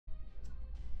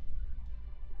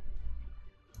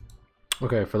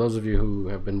Okay, for those of you who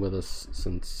have been with us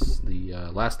since the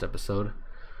last episode,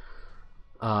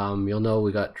 you'll know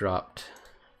we got dropped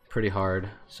pretty hard,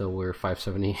 so we're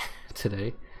 570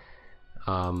 today.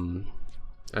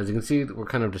 As you can see, we're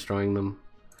kind of destroying them.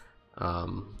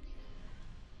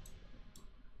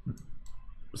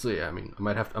 So yeah, I mean,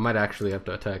 I might actually have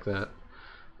to attack that,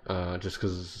 just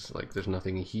because like there's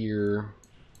nothing here.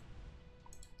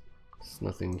 There's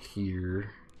nothing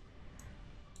here.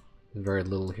 There's very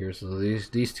little here. So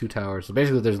these two towers. So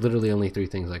basically, there's literally only 3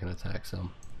 things I can attack. So,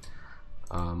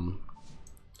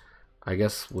 I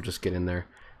guess we'll just get in there.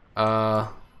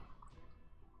 But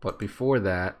before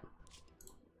that,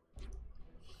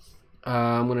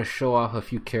 I'm gonna show off a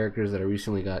few characters that I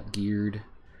recently got geared.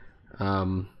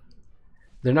 They're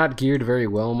not geared very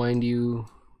well, mind you.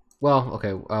 Well,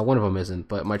 okay, one of them isn't,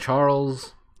 but my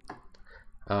Charles.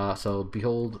 So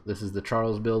behold, this is the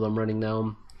Charles build I'm running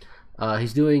now.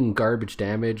 He's doing garbage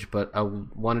damage, but I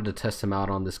wanted to test him out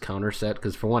on this counter set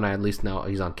because for one, I at least know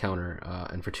he's on counter,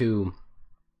 and for two,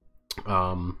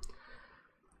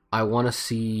 I want to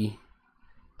see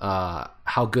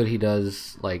how good he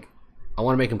does. Like, I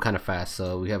want to make him kind of fast.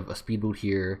 So we have a speed boot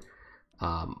here.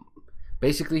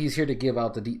 Basically, he's here to give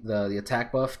out the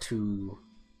attack buff to.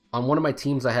 On one of my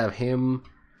teams, I have him,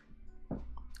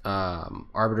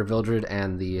 Arbiter Vildred,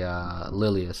 and the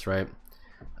Lilius, right?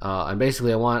 And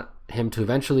basically, I want him to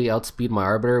eventually outspeed my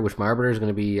Arbiter, which my Arbiter is going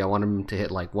to be. I want him to hit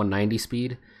like 190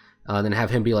 speed, then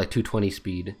have him be like 220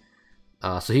 speed.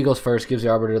 So he goes first, gives the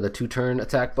Arbiter the 2-turn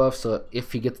attack buff. So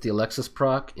if he gets the Alexis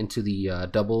proc into the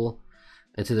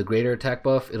into the greater attack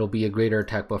buff, it'll be a greater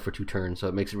attack buff for 2 turns. So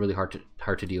it makes it really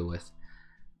hard to deal with.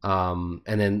 And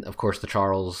then of course the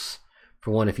Charles,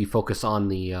 for one, if you focus on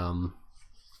the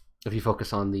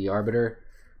Arbiter,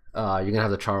 you're gonna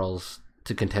have the Charles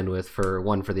to contend with, for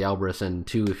one, for the Albrus, and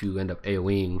two, if you end up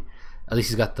AoEing, at least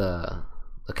he's got the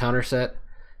counter set,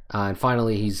 and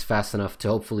finally he's fast enough to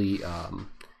hopefully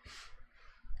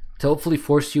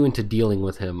force you into dealing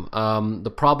with him.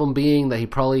 The problem being that he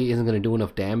probably isn't going to do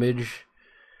enough damage,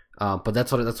 but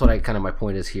that's what I kind of, my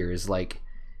point is here is like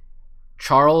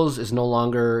Charles is no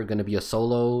longer going to be a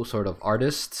solo sort of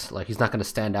artist. Like, he's not going to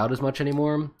stand out as much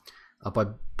anymore.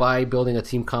 But by building a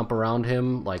team comp around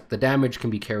him, like, the damage can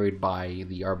be carried by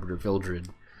the Arbiter Vildred,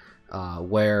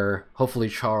 where hopefully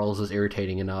Charles is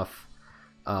irritating enough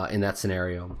in that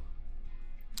scenario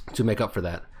to make up for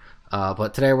that.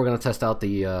 But today we're going to test out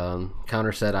the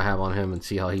counter set I have on him and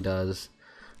see how he does.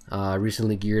 I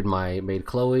recently geared my maid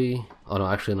Chloe. Oh no,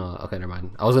 actually no. Okay, never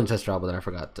mind. I was going to test her out, but then I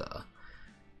forgot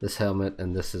this helmet,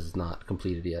 and this is not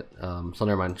completed yet. So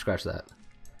never mind. Scratch that.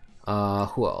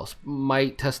 Who else?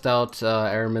 Might test out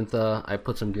Araminta. I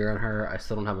put some gear on her. I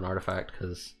still don't have an artifact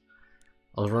because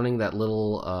I was running that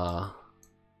little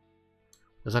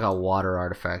there's like a water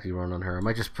artifact you run on her. I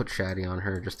might just put Shaddy on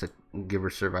her just to give her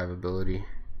survivability.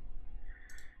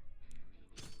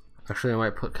 Actually, I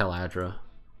might put Caladra.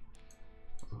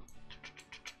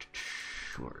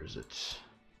 Where is it?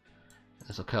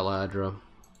 That's a Caladra.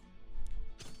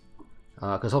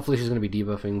 Because hopefully she's going to be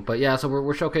debuffing. But yeah, so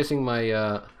we're showcasing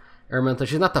my Araminta.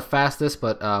 She's not the fastest,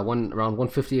 but around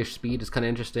 150-ish speed is kind of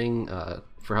interesting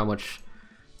for how much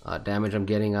damage I'm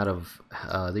getting out of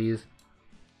these.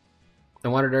 I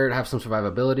wanted her to have some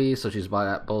survivability, so she's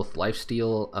both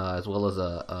lifesteal as well as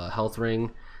a health ring.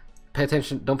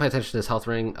 Don't pay attention to this health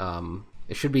ring.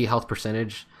 It should be health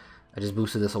percentage. I just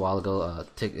boosted this a while ago.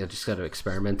 Just kind of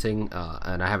experimenting,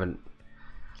 and I haven't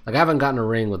gotten a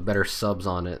ring with better subs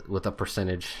on it with a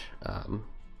percentage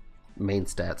main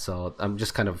stat. So I'm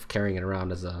just kind of carrying it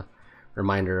around as a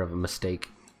reminder of a mistake.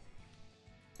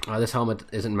 This helmet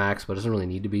isn't max, but it doesn't really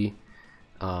need to be.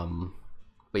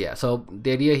 But yeah, so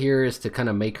the idea here is to kind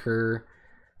of make her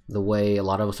the way a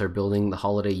lot of us are building the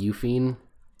Holiday Euphine.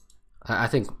 I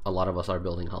think a lot of us are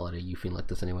building Holiday Euphine like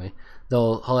this anyway.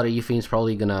 Though Holiday Euphine is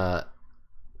probably gonna...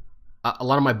 A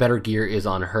lot of my better gear is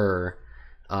on her.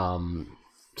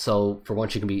 So for one,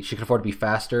 she can afford to be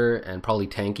faster and probably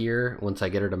tankier once I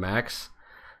get her to max.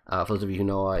 For those of you who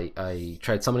know, I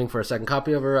tried summoning for a second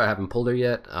copy of her. I haven't pulled her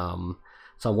yet.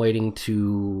 So I'm waiting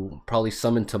to probably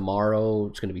summon tomorrow.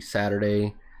 It's gonna be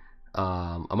Saturday.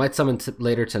 I might summon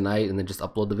later tonight and then just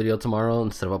upload the video tomorrow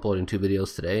instead of uploading 2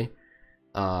 videos today.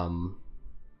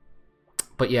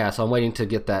 But yeah, so I'm waiting to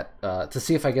get that to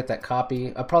see if I get that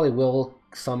copy. I probably will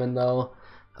summon though,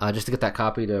 just to get that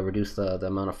copy to reduce the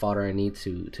amount of fodder I need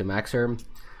to max her.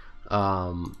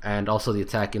 And also the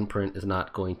attack imprint is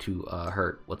not going to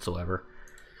hurt whatsoever.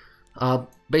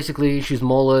 Basically, she's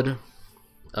molded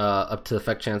up to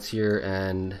effect chance here,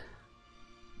 and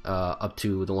up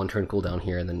to the 1 turn cooldown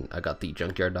here, and then I got the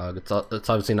Junkyard Dog. It's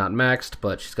obviously not maxed,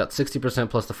 but she's got 60%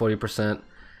 plus the 40%.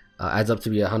 Adds up to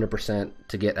be 100%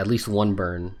 to get at least 1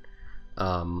 burn.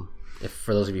 If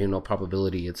for those of you who know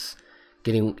probability, it's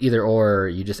getting either or.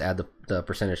 You just add the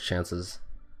percentage chances.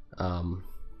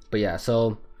 But yeah,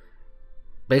 so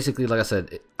basically, like I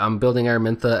said, I'm building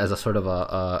Araminta as a sort of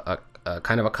a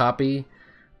kind of a copy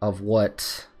of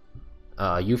what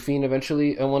Euphine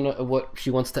eventually what she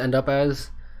wants to end up as.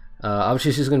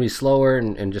 Obviously, she's going to be slower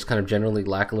and just kind of generally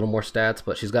lack a little more stats,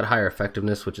 but she's got higher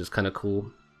effectiveness, which is kind of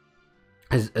cool.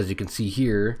 As you can see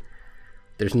here,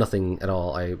 there's nothing at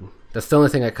all. That's the only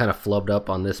thing I kind of flubbed up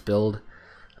on this build.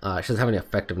 She doesn't have any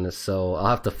effectiveness, so I'll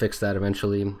have to fix that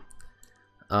eventually.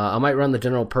 I might run the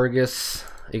General Purgus.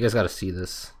 You guys got to see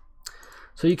this.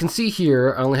 So you can see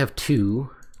here, I only have 2.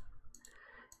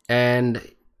 And,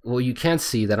 well, you can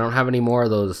see that I don't have any more of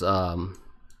those,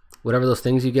 whatever those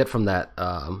things you get from that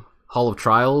Hall of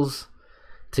Trials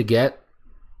to get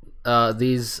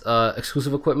these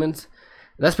exclusive equipment.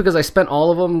 That's because I spent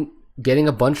all of them getting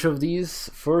a bunch of these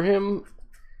for him,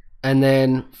 and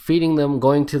then feeding them,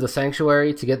 going to the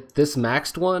Sanctuary to get this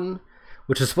maxed one,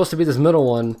 which is supposed to be this middle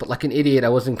one, but like an idiot, I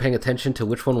wasn't paying attention to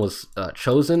which one was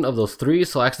chosen of those 3,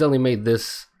 so I accidentally made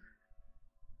this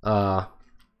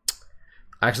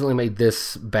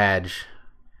badge.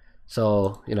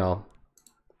 So, you know,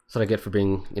 that's what I get for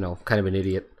being, you know, kind of an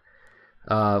idiot.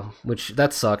 Which,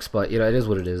 that sucks, but, you know, it is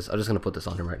what it is. I'm just going to put this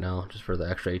on him right now, just for the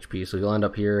extra HP, so he'll end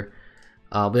up here.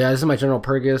 But yeah, this is my General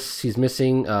Purgus. He's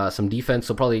missing some defense,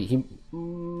 so probably he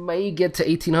may get to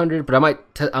 1800, but I'm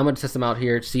going to test him out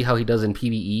here to see how he does in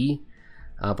PvE.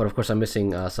 But of course, I'm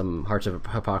missing some Hearts of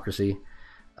Hypocrisy.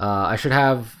 I should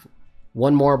have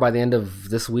 1 more by the end of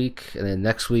this week, and then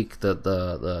next week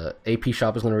the AP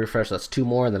shop is going to refresh. So that's 2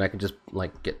 more, and then I can just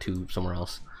like get 2 somewhere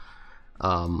else.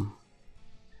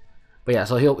 But yeah,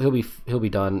 so he'll be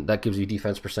done. That gives you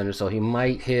defense percentage, so he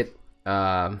might hit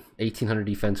 1800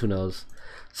 defense. Who knows?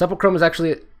 Sepulchrum is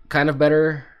actually kind of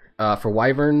better for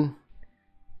Wyvern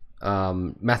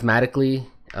mathematically,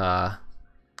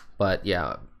 but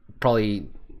yeah, probably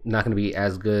not going to be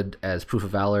as good as Proof of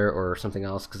Valor or something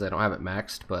else because I don't have it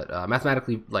maxed. But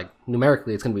mathematically, like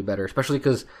numerically, it's going to be better, especially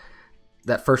because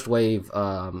that first wave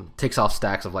takes off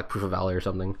stacks of like Proof of Valor or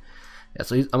something. Yeah,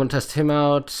 so I'm going to test him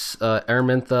out,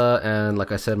 Araminta, and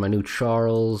like I said, my new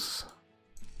Charles.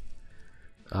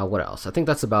 What else? I think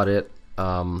that's about it.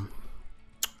 I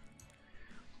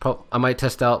might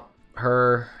test out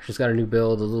her. She's got a new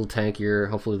build, a little tankier,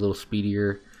 hopefully a little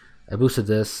speedier. I boosted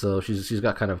this, so she's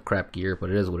got kind of crap gear, but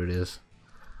it is what it is.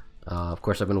 Of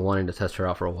course, I've been wanting to test her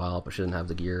out for a while, but she doesn't have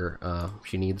the gear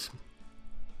she needs.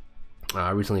 I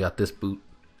recently got this boot,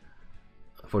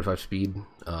 45 speed,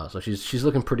 so she's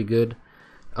looking pretty good.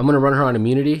 I'm gonna run her on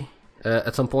immunity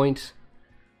at some point.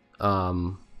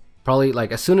 Probably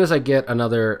like as soon as I get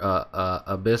another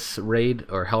Abyss raid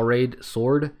or Hell raid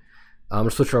sword, I'm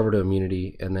gonna switch her over to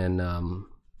immunity, and then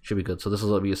should be good. So this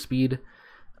will be a speed,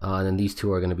 and then these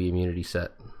 2 are gonna be immunity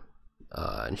set,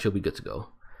 and she'll be good to go.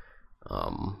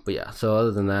 But yeah, so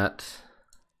other than that,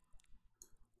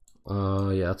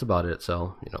 yeah, that's about it.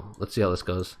 So, you know, let's see how this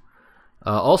goes.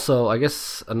 Also, I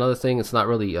guess another thing, it's not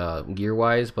really gear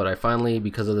wise, but I finally,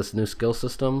 because of this new skill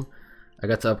system, I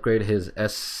got to upgrade his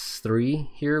S3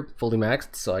 here, fully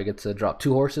maxed, so I get to drop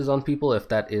 2 horses on people if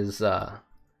that is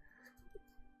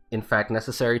in fact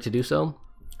necessary to do so.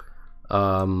 But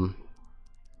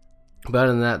other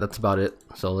than that, that's about it.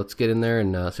 So let's get in there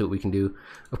and see what we can do.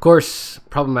 Of course,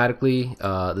 problematically,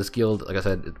 this guild, like I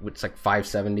said, it's like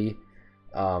 570.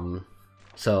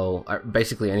 So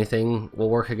basically anything will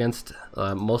work against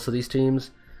most of these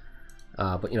teams.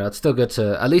 But you know, it's still good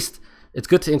to, at least it's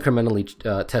good to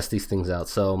incrementally test these things out.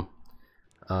 So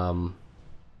as long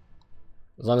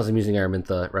as I'm using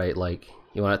Araminta, right, like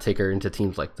you want to take her into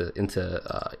teams like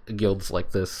guilds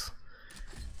like this,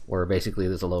 where basically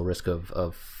there's a low risk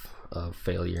of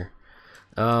failure.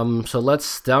 So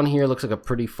let's, down here looks like a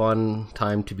pretty fun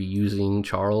time to be using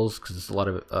Charles, because there's a lot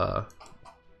of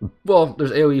well,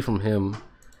 there's AoE from him,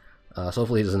 so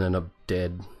hopefully he doesn't end up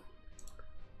dead.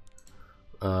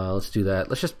 Let's do that.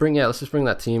 Let's just bring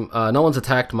that team. No one's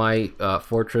attacked my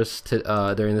fortress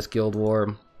during this guild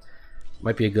war.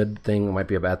 Might be a good thing, it might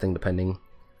be a bad thing depending.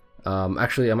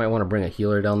 Actually, I might want to bring a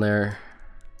healer down there.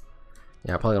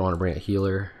 Yeah, I probably don't want to bring a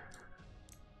healer.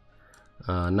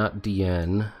 Not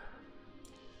DN.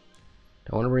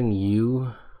 I want to bring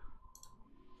you.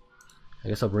 I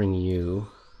guess I'll bring you.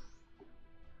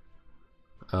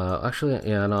 Actually,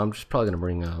 yeah, no, I'm just probably gonna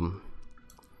bring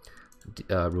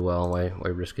Ruel. Why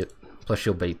risk it? Plus,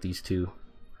 she'll bait these 2.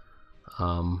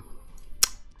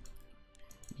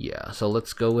 Yeah, so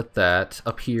let's go with that.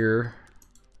 Up here,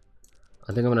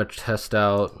 I think I'm gonna test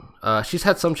out. She's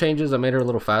had some changes. I made her a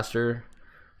little faster.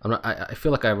 I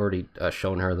feel like I've already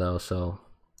shown her though, so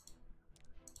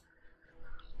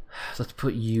let's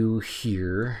put you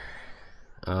here.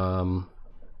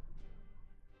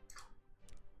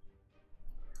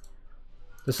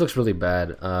 This looks really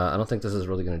bad. I don't think this is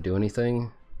really gonna do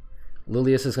anything.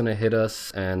 Lilius is gonna hit us,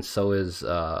 and so is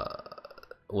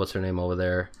what's her name over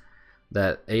there.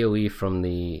 That AoE from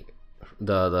the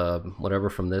whatever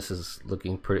from this is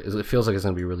looking pretty. It feels like it's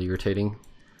gonna be really irritating.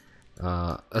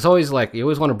 It's always like you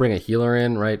always want to bring a healer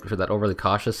in, right? For that overly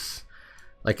cautious.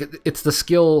 Like it's the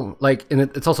skill, like, and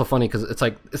it's also funny because it's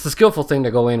like it's the skillful thing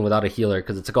to go in without a healer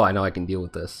because it's like, oh, I know I can deal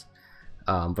with this.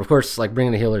 But of course, like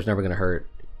bringing a healer is never gonna hurt.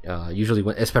 Usually,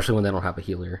 especially when they don't have a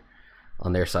healer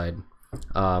on their side.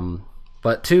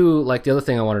 But two, like the other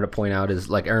thing I wanted to point out is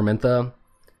like Araminta.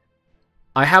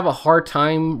 I have a hard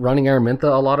time running Araminta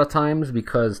a lot of times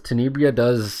because Tenebria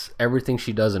does everything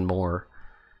she does and more.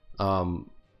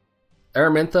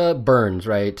 Araminta burns,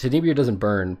 right? Tenebria doesn't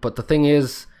burn, but the thing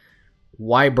is,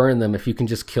 why burn them if you can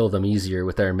just kill them easier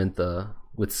with Araminta,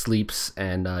 with sleeps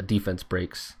and defense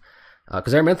breaks?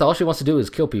 Because Araminta, all she wants to do is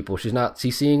kill people. She's not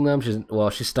CCing them.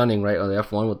 She's stunning, right, on the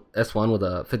S1 with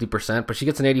a 50%, but she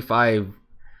gets an 85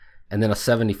 and then a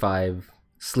 75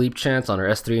 sleep chance on her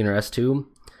S3 and her S2.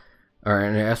 Or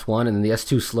in S1, and then the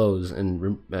S2 slows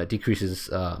and decreases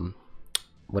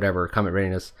whatever combat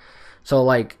readiness. So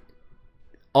like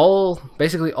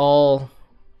basically all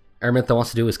Araminta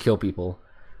wants to do is kill people,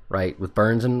 right, with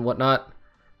burns and whatnot.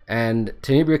 And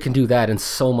Tenebria can do that and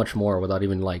so much more without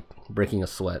even like breaking a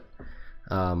sweat.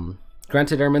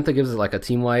 Granted, Araminta gives it like a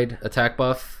team-wide attack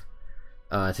buff.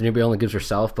 Tenebria only gives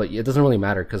herself, but it doesn't really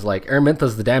matter because like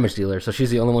Araminta's the damage dealer, so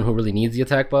she's the only one who really needs the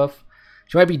attack buff.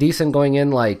 She might be decent going in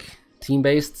like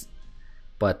team-based,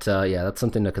 but yeah, that's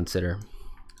something to consider.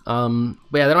 But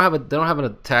yeah, they don't have an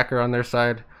attacker on their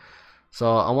side,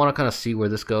 so I want to kind of see where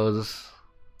this goes.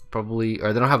 Probably,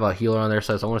 or they don't have a healer on their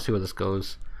side, so I want to see where this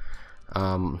goes.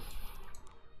 Yeah,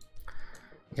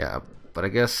 but I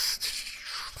guess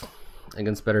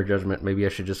against better judgment, maybe I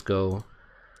should just go.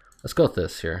 Let's go with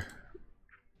this here.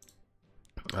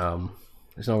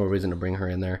 There's no real reason to bring her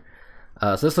in there.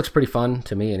 So this looks pretty fun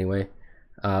to me, anyway.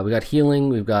 We got healing,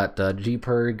 we've got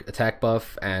G-Purg, attack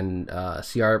buff, and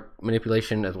CR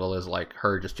manipulation, as well as like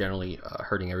her just generally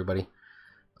hurting everybody.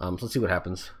 So let's see what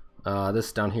happens.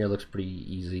 This down here looks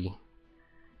pretty easy.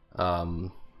 Yeah,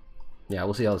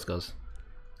 we'll see how this goes.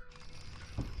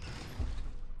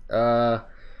 I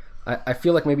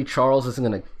feel like maybe Charles isn't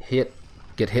gonna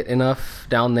get hit enough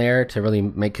down there to really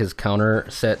make his counter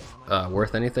set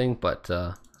worth anything, but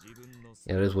yeah,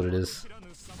 it is what it is.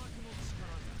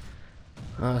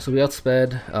 So we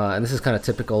outsped, and this is kind of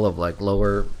typical of like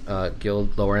lower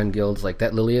end guilds, like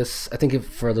that Lilius. I think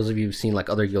for those of you who've seen like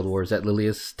other guild wars, that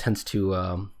Lilius tends to,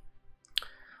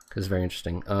 because it's very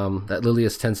interesting. That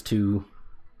Lilius tends to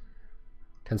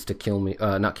kill me,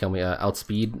 not kill me,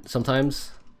 outspeed sometimes,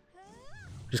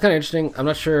 which is kind of interesting. I'm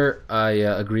not sure I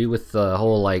agree with the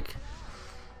whole like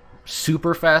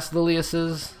super fast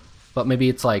Liliuses, but maybe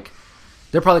it's like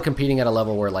they're probably competing at a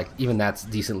level where like even that's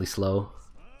decently slow.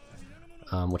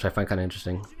 Which I find kind of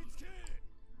interesting.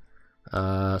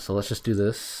 So let's just do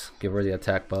this. Give her the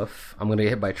attack buff. I'm gonna get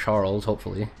hit by Charles,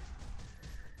 hopefully.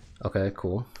 Okay,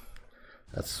 cool.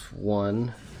 That's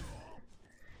 1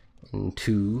 and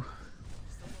 2.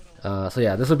 So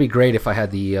yeah, this would be great if I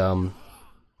had the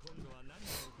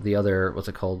other, what's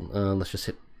it called? Let's just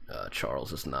hit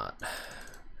Charles. It's not.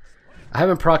 I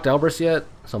haven't procced Elbrus yet,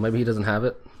 so maybe he doesn't have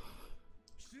it.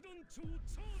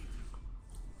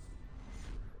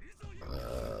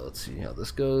 Let's see how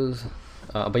this goes.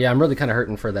 But yeah, I'm really kind of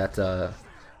hurting for that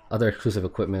other exclusive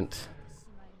equipment.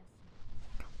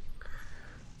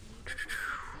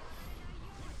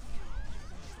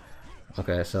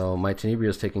 Okay, so my Tenebria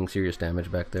is taking serious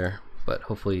damage back there, but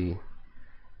hopefully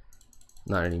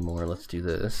not anymore. Let's do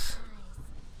this.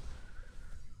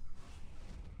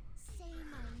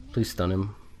 Please stun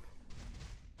him.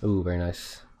 Ooh, very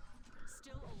nice.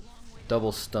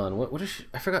 Double stun. What is she?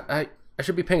 I forgot. I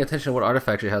should be paying attention to what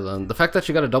artifact she has on. The fact that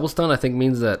she got a double stun, I think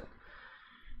means that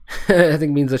I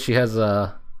think means that she has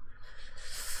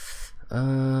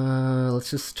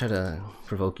let's just try to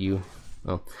provoke you.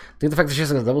 Oh, I think the fact that she has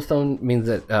a double stun means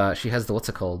that she has the, what's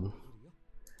it called?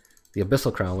 The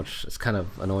Abyssal Crown, which is kind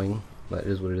of annoying, but it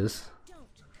is what it is.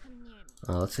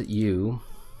 Let's hit you.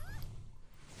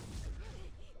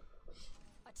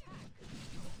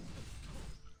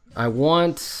 I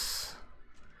want...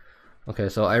 Okay,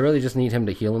 so I really just need him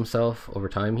to heal himself over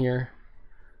time here.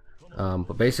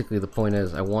 But basically the point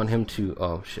is I want him to,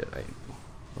 oh shit,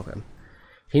 okay.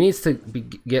 He needs to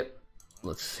get,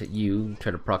 let's hit you,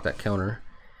 try to proc that counter.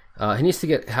 He needs to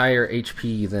get higher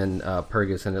HP than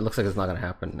Purgus, and it looks like it's not going to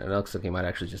happen. It looks like he might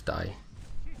actually just die.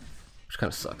 Which kind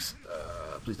of sucks.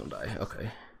 Please don't die. Okay.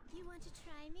 You want to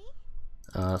try me?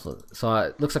 So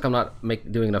it looks like I'm not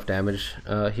doing enough damage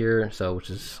here, so which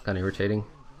is kind of irritating.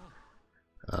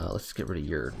 Let's get rid of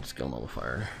your skill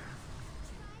nullifier.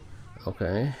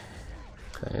 Okay.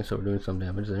 Okay, so we're doing some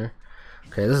damage there.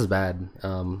 Okay, this is bad.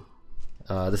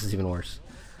 This is even worse.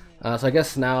 So I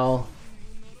guess now...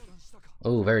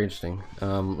 Oh, very interesting.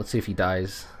 Let's see if he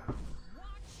dies.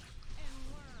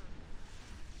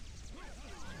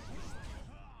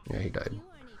 Yeah, he died.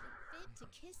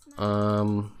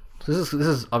 This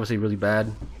is obviously really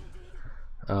bad.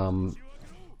 Let's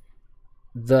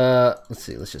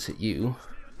see, let's just hit you.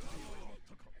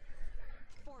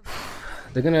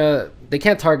 They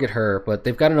can't target her, but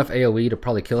they've got enough AoE to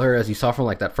probably kill her. As you saw from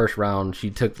like that first round, she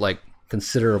took like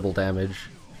considerable damage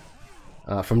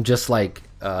from just like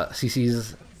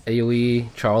CC's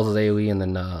AoE, Charles's AoE, and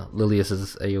then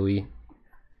Lilius's AoE.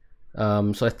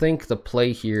 So I think the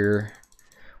play here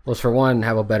was, for one,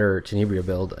 have a better Tenebria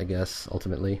build, I guess,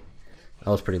 ultimately. I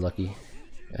was pretty lucky.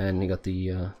 And he got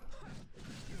the...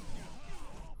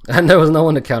 And there was no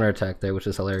one to counterattack there, which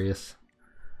is hilarious.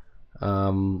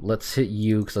 Let's hit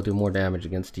you, because I'll do more damage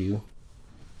against you.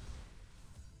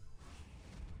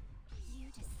 You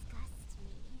disgust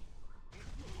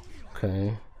me.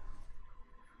 Okay.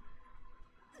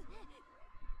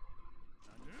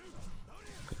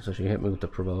 So she hit me with the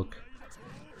provoke.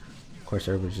 Of course,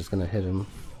 everybody's just gonna hit him.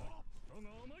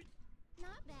 Not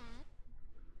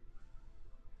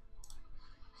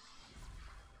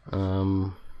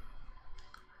bad.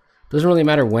 Doesn't really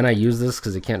matter when I use this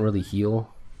because it can't really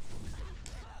heal.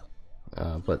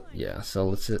 But yeah, so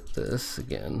let's hit this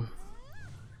again.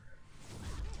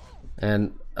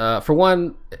 And for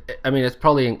one, I mean, it's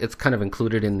kind of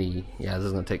included in the, yeah,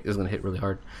 this is gonna hit really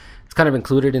hard. It's kind of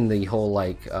included in the whole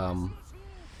like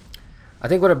I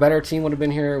think what a better team would have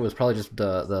been here was probably just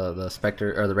the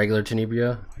Spectre or the regular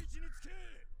Tenebria.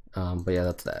 But yeah,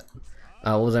 that's that.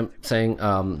 What was I saying?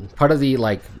 Part of the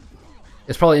like,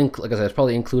 it's probably like I said, it's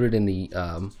probably included in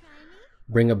the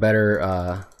bring a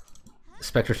better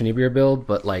Spectre Tenebria build,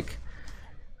 but like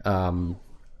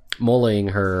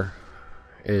molaing her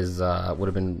is would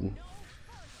have been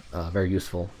very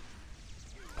useful,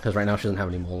 because right now she doesn't have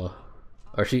any mola,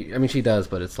 or I mean she does,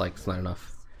 but it's like it's not enough.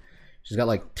 She's got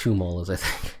like 2 molas, I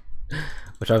think,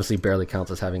 which obviously barely counts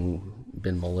as having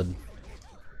been moled.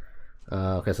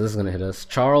 Okay, so this is gonna hit us.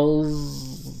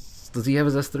 Charles, does he have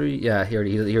his S3? Yeah, he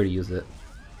already used it.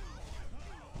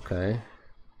 Okay.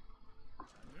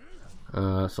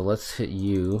 So let's hit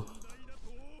you.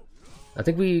 I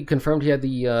think we confirmed he had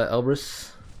the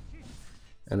Elbrus,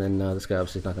 and then this guy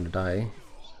obviously is not gonna die.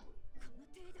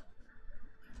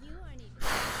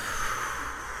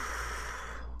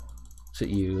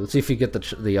 You. Let's see if you get the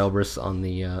Elbrus on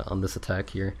the on this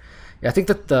attack here. Yeah, I think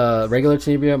that the regular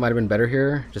Tenebria might have been better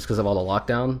here, just because of all the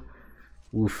lockdown.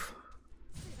 Oof.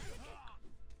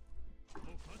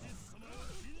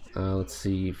 Let's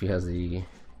see if he has the.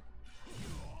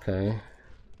 Okay.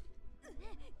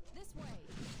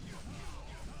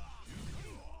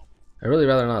 I'd really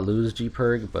rather not lose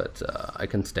G-Perg, but I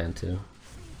can stand to.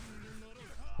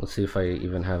 Let's see if I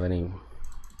even have any.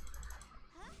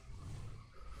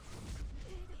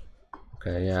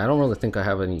 Okay, yeah, I don't really think I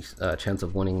have any chance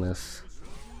of winning this.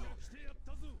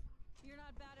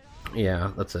 Yeah,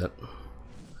 that's it.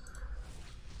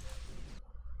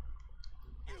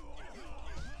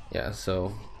 Yeah,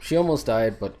 so she almost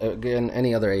died, but again,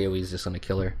 any other AoE is just gonna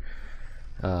kill her.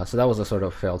 So that was a sort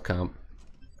of failed comp.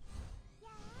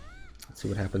 Let's see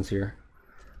what happens here.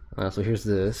 So here's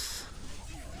this.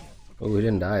 Oh, we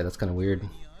didn't die. That's kind of weird.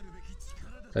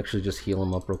 Let's actually just heal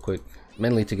him up real quick,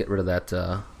 mainly to get rid of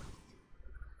that.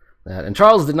 And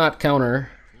Charles did not counter,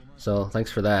 so thanks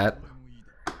for that.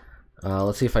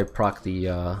 Let's see if I proc the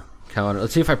counter.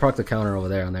 Let's see if I proc the counter over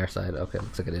there on their side. Okay,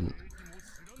 looks like I didn't.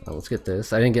 Let's get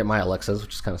this. I didn't get my Alexa's,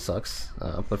 which kind of sucks.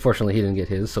 But fortunately, he didn't get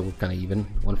his, so we're kind of even,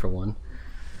 1 for 1.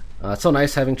 It's so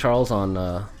nice having Charles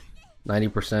on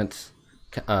 90%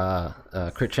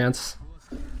 crit chance.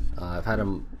 I've had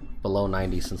him below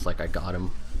 90 since like I got him,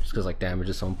 just because like damage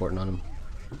is so important on him.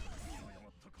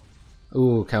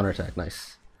 Ooh, counterattack,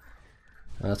 nice.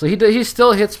 So he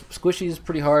still hits squishies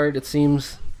pretty hard, it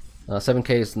seems.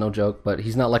 7k is no joke, but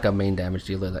he's not like a main damage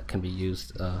dealer that can be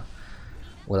used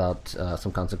without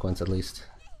some consequence, at least.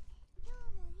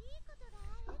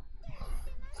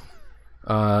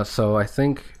 So I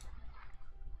think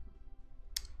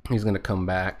He's gonna come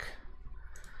back.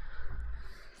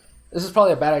 This is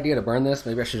probably a bad idea to burn this.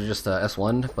 Maybe I should have just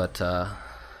S1'd, but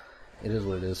it is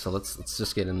what it is. So let's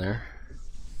just get in there.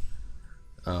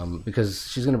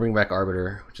 Because she's gonna bring back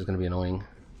Arbiter, which is gonna be annoying.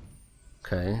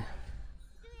 Okay.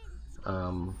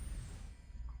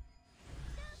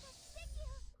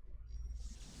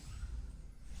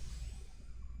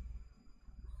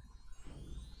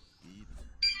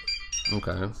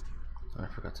 Okay. I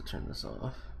forgot to turn this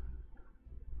off.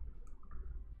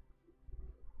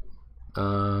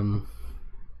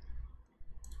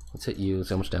 Let's hit you,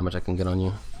 see how much damage I can get on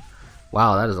you.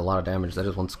 Wow, that is a lot of damage. That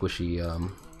is one squishy,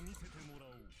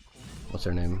 what's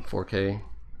her name? 4K?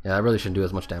 Yeah, I really shouldn't do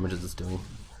as much damage as it's doing.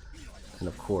 And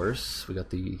of course, we got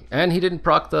the... And he didn't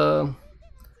proc the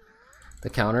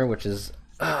counter, which is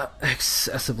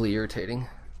excessively irritating.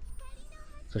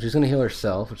 So she's gonna heal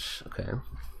herself, which, okay.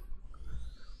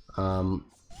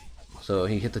 So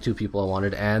he hit the 2 people I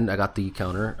wanted, and I got the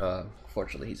counter.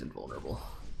 Fortunately, he's invulnerable,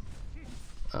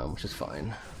 which is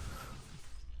fine.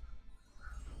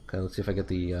 Okay, let's see if I get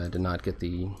the, did not get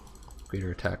the greater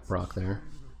attack proc there.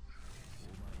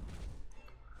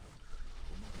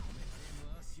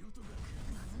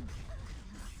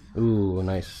 Ooh,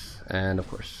 nice. And of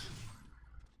course.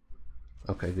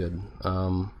 Okay, good.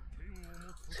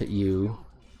 Let's hit you.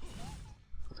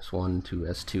 S1 to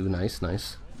S2, nice,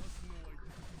 nice.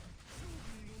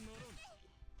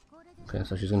 Okay,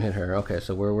 so she's gonna hit her. Okay,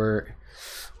 so we're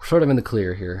sort of in the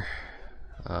clear here.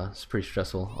 It's pretty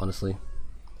stressful, honestly.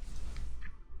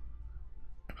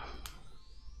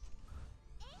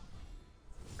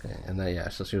 Okay, and then yeah,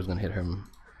 so she was gonna hit him.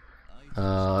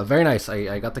 Very nice.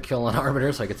 I got the kill on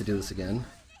Arbiter, so I get to do this again.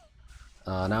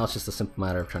 Now it's just a simple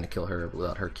matter of trying to kill her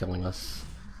without her killing us.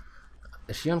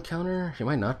 Is she on counter? She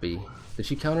might not be. Did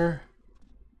she counter?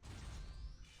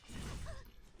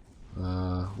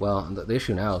 Well, the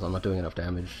issue now is I'm not doing enough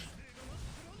damage.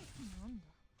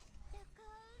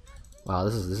 Wow,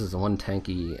 this is one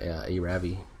tanky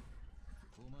A-Ravi.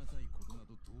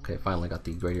 Okay, finally got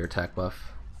the greater attack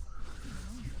buff.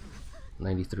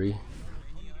 93.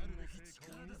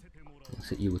 Let's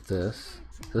hit you with this.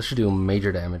 This should do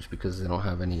major damage because they don't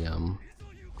have any,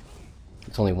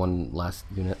 it's only one last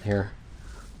unit here.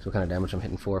 So what kind of damage I'm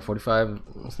hitting for? 45?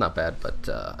 It's not bad, but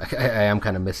I am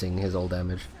kind of missing his old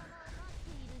damage.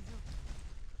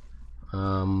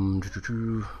 Let's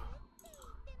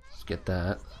get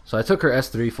that. So I took her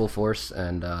S3 full force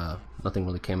and nothing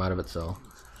really came out of it, so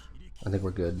I think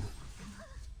we're good.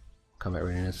 Combat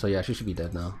readiness. So yeah, she should be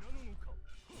dead now.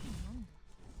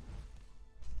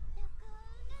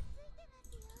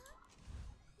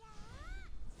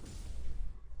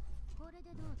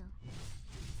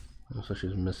 So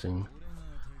she's missing.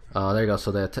 There you go.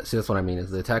 So see, that's what I mean. Is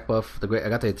the attack buff? I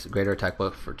got the greater attack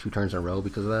buff for 2 turns in a row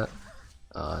because of that,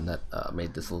 and that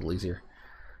made this a little easier.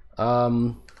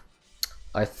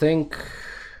 I think.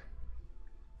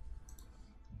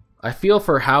 I feel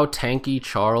for how tanky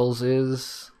Charles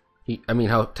is. I mean,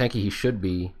 how tanky he should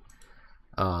be.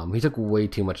 He took way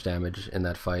too much damage in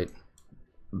that fight,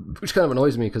 which kind of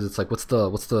annoys me because it's like, what's the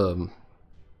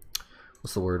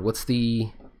word? What's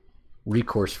the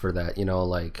recourse for that? You know,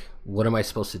 like, what am I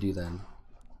supposed to do then?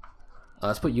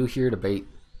 Let's put you here to bait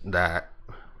that.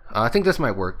 I think this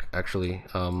might work actually.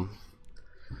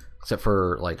 Except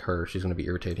for like her, she's gonna be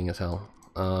irritating as hell.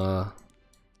 Yeah,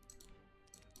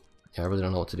 I really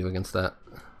don't know what to do against that.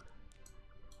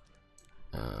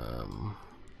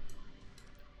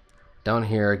 Down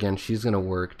here again, she's gonna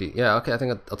work. Yeah, okay, I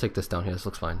think I'll take this down here. This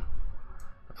looks fine.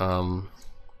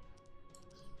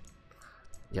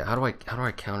 Yeah, how do I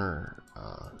counter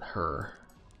her?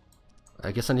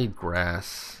 I guess I need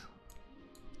grass.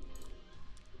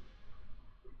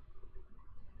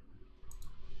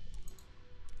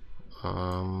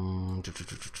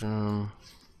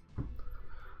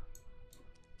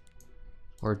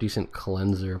 Or a decent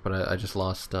cleanser, but I just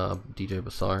lost DJ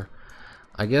Basar.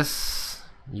 I guess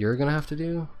you're gonna have to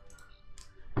do.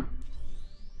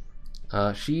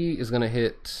 She is gonna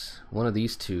hit one of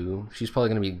these 2. She's probably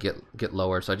gonna be get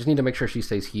lower, so I just need to make sure she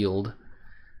stays healed.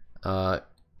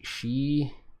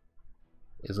 She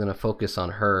is gonna focus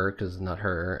on her because not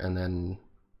her, and then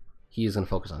he is gonna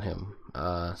focus on him.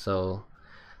 So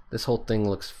this whole thing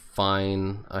looks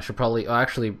fine. I should probably, yeah,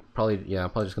 I'm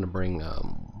probably just gonna bring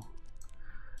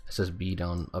SSB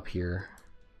down up here.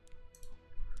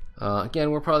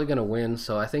 Again, we're probably gonna win,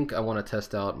 so I think I want to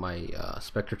test out my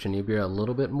Spectre Tenebria a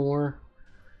little bit more.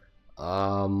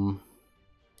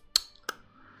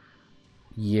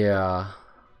 Yeah, I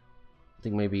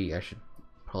think maybe I should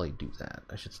probably do that.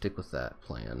 I should stick with that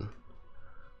plan.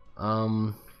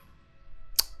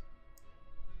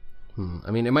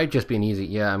 I mean, it might just be an easy...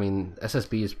 Yeah, I mean,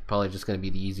 SSB is probably just going to be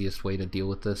the easiest way to deal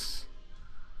with this.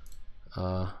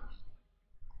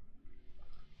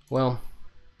 Well,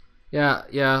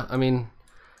 yeah, I mean,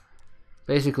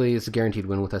 basically it's a guaranteed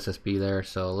win with SSB there,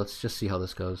 so let's just see how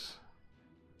this goes.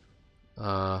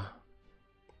 The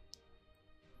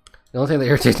only thing that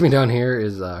irritates me down here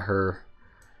is her...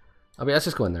 I mean, let's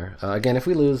just go in there. Again, if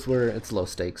we lose, it's low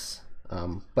stakes.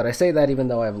 But I say that even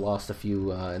though I've lost a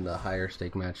few in the higher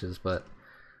stake matches, but,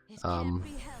 you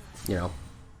know,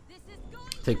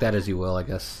 take that as you will, I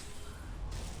guess.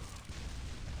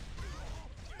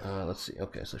 Let's see.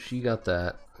 Okay, so she got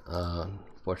that.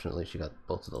 Fortunately, she got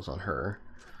both of those on her.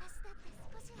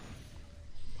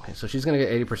 Okay, so she's gonna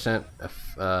get 80%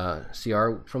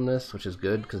 CR from this, which is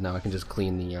good because now I can just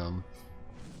clean the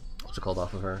what's it called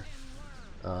off of her.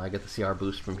 I get the CR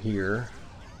boost from here.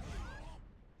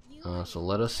 So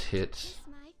let us hit.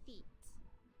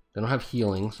 I don't have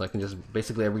healing, so I can just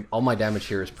basically all my damage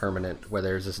here is permanent, where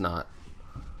theirs is not.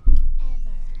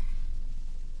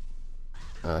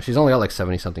 She's only got like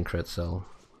 70 something crits, so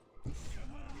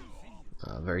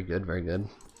very good, very good.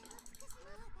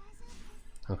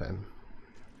 Okay,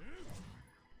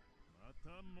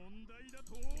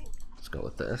 let's go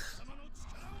with this.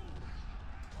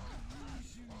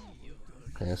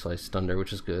 Okay, so I stunned her,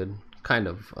 which is good, kind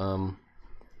of. You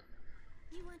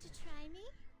want to try me?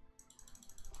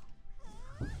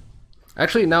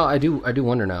 Actually, now I do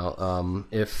wonder now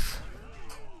if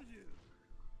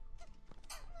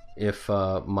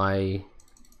my...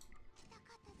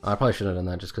 I probably shouldn't have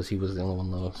done that just because he was the only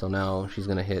one low. So now she's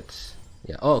gonna hit.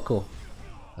 Yeah. Oh, cool.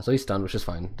 So he's stunned, which is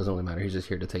fine. Doesn't really matter. He's just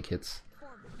here to take hits.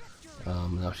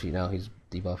 Now he's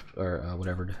debuffed or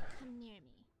whatever. Come near me.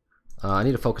 I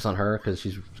need to focus on her because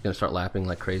she's gonna start lapping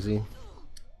like crazy.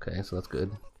 Okay, so that's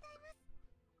good.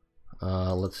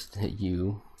 Let's hit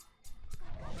you.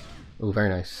 Oh, very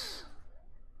nice.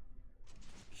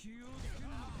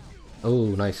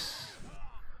 Oh, nice.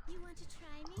 You want to try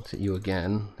me? Let's hit you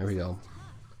again. There we go.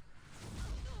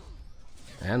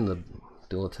 And the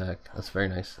dual attack. That's very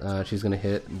nice. She's gonna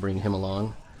hit, bring him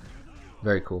along.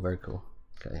 Very cool, very cool.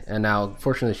 Okay, and now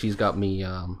fortunately she's got me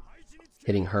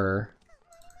hitting her.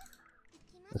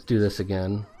 Let's do this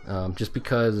again. Just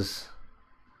because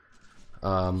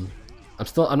I'm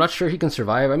not sure he can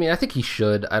survive. I mean, I think he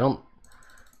should. I don't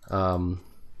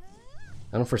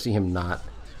foresee him not.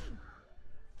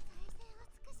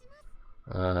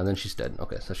 And then she's dead.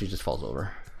 Okay, so she just falls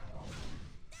over.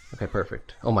 Okay,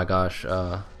 perfect. Oh my gosh,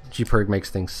 G-Perg makes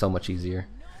things so much easier.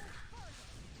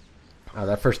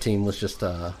 That first team was just,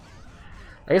 I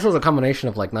guess it was a combination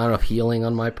of like not enough healing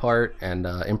on my part and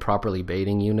improperly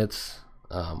baiting units.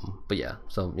 But yeah,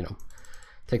 so, you know,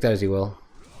 take that as you will.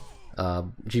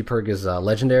 G-Perg is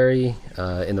legendary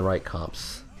in the right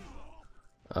comps.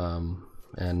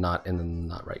 And not in the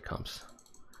not right comps.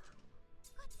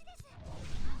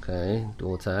 Okay,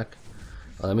 dual attack.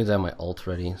 That means I have my ult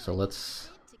ready, so let's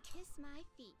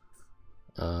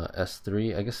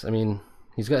S3. I guess, I mean,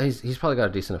 he's probably got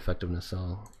a decent effectiveness,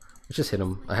 so let's just hit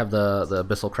him. I have the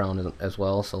Abyssal Crown as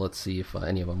well, so let's see if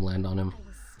any of them land on him.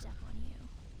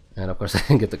 And of course I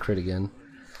didn't get the crit again.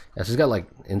 Yeah, so he's got like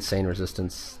insane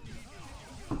resistance.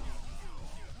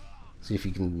 See if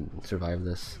he can survive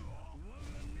this.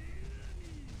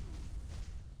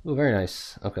 Ooh, very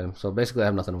nice. Okay, so basically I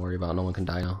have nothing to worry about. No one can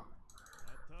die now.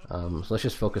 So let's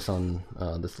just focus on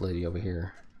this lady over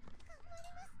here.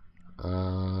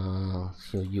 Let's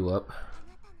heal you up.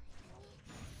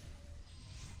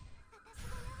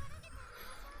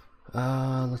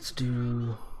 Let's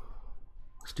do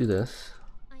this.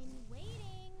 I'm waiting.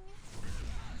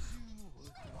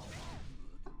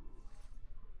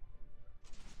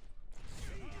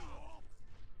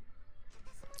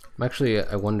 Actually,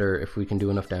 I wonder if we can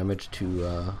do enough damage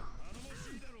to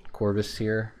Corvus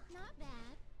here. Not bad.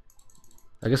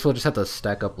 I guess we'll just have to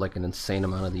stack up like an insane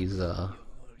amount of these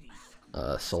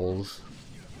souls.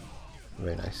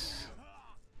 Very nice.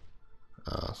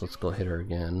 So let's go hit her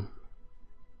again.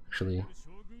 Actually,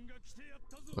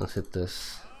 let's hit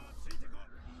this.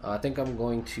 I think I'm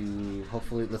going to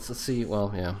hopefully let's see.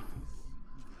 Well, yeah.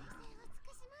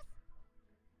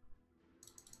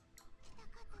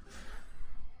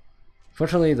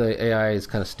 Fortunately, the AI is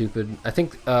kind of stupid. I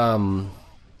think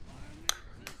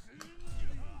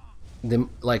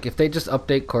like if they just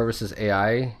update Corvus's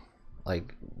AI,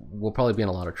 like we'll probably be in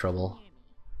a lot of trouble.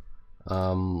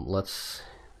 Let's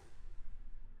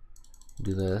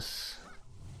do this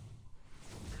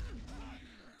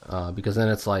because then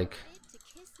it's like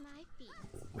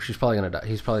she's probably gonna die.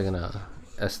 He's probably gonna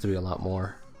S3 a lot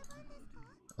more.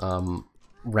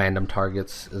 random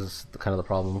targets is kind of the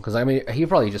problem. Because I mean, he'd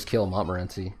probably just kill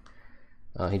Montmorency.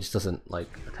 He just doesn't like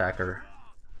attack her.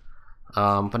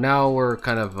 But now we're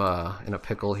kind of in a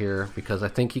pickle here because I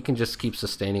think he can just keep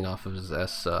sustaining off of his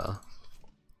S3.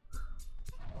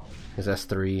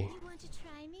 You want to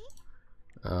try me?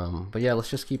 But yeah, let's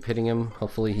just keep hitting him.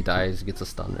 Hopefully he dies, gets a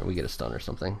stun, or we get a stun or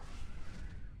something.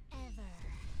 Ever.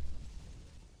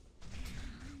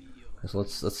 So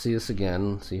let's see this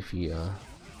again. See if he.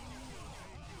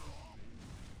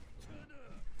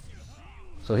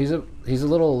 So he's a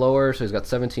little lower. So he's got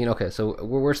 17. Okay, so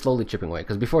we're slowly chipping away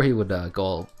because before he would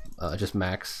go just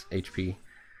max HP.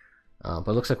 But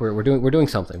it looks like we're doing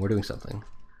something. We're doing something.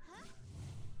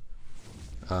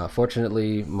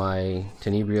 Fortunately, my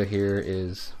Tenebria here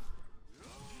is.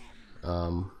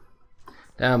 Damn,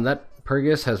 that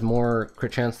Pergus has more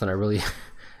crit chance than I really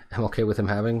am okay with him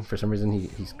having. For some reason,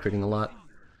 he's critting a lot.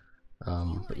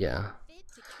 But yeah.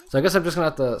 So I guess I'm just gonna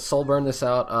have to soul burn this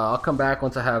out. I'll come back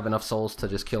once I have enough souls to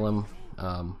just kill him.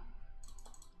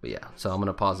 But yeah, so I'm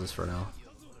gonna pause this for now.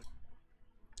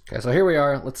 Okay, so here we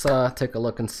are. Let's take a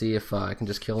look and see if I can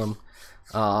just kill him.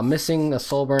 I'm missing a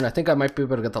soul burn. I think I might be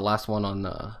able to get the last one on.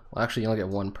 Well, actually, you only get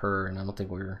one per, and I don't think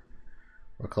we're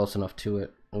close enough to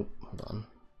it. Oh, hold on.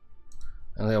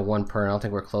 I only have one per, and I don't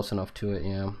think we're close enough to it.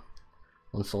 Yeah,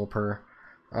 one soul per.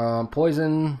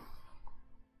 Poison.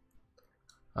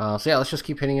 So yeah, let's just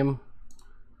keep hitting him.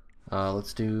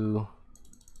 Let's do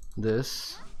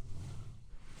this.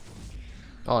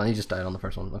 Oh, and he just died on the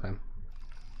first one. Okay.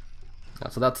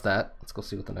 So that's that. Let's go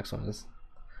see what the next one is.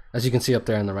 As you can see up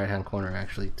there in the right hand corner,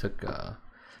 actually took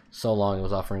so long it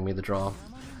was offering me the draw.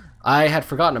 I had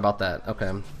forgotten about that.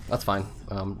 Okay, that's fine.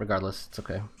 Regardless, it's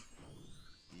okay.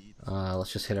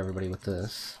 Let's just hit everybody with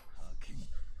this.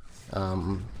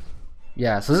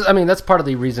 Yeah, so this, I mean, that's part of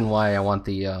the reason why I want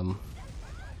the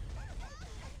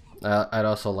I'd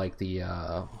also like the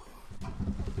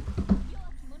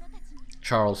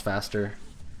Charles faster.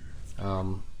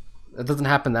 It doesn't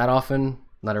happen that often.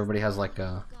 Not everybody has like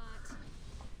a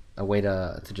way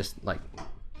to just like.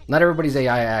 Not everybody's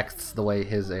AI acts the way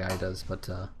his AI does, but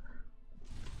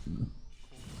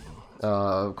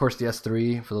of course the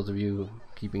S3. For those of you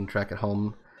keeping track at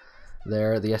home,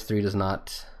 there the S3 does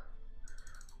not.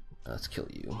 Let's kill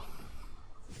you,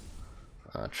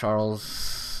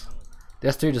 Charles. The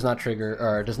S3 does not trigger,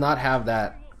 or does not have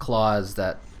that clause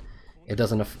that it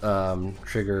doesn't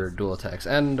trigger dual attacks.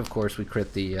 And of course we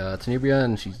crit the Tenebria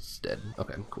and she's dead.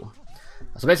 Okay, cool.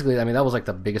 So basically, I mean, that was like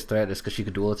the biggest threat is because she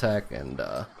could dual attack and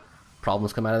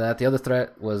problems come out of that. The other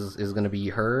threat is going to be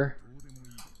her.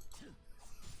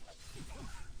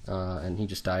 And he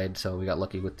just died, so we got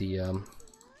lucky with the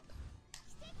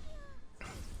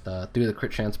through the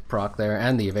crit chance proc there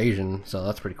and the evasion, so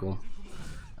that's pretty cool.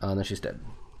 And then she's dead.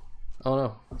 Oh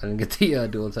no, I didn't get the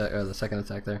dual attack or the second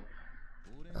attack there.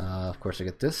 Of course I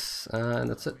get this, and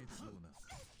that's it.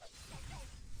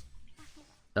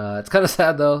 It's kind of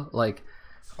sad though, like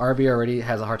RB already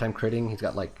has a hard time critting. He's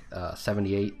got like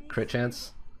 78 crit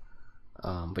chance.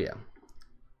 But yeah,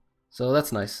 so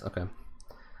that's nice. Okay,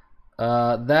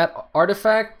 that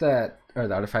artifact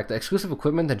the exclusive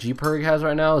equipment that G-Perg has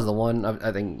right now is the one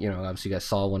I think, you know, obviously you guys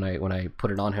saw when I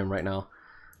put it on him right now.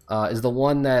 Is the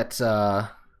one that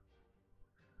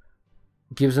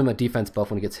gives him a defense buff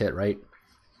when he gets hit, right?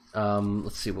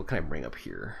 Let's see, what can I bring up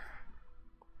here?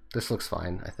 This looks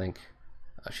fine, I think.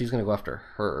 She's gonna go after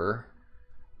her.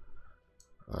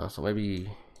 So maybe.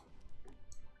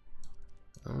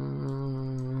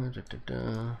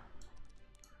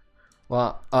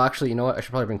 Well, actually, you know what? I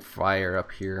should probably bring fire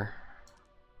up here.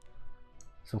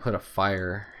 So put a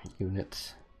fire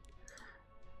unit.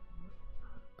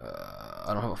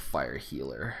 I don't have a fire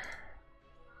healer.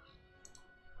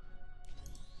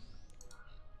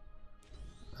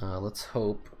 Let's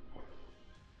hope.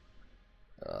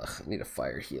 I need a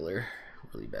fire healer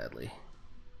really badly.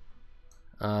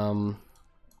 So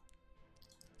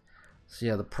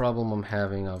yeah, the problem I'm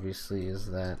having obviously is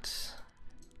that,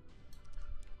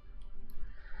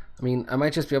 I mean, I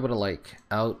might just be able to like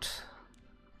what's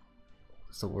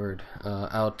the word?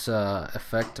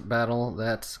 Effect battle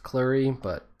that Clary,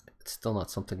 but it's still not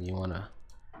something you want to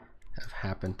have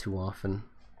happen too often.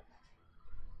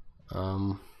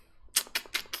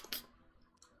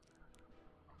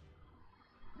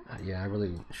 Yeah, I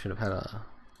really should have had a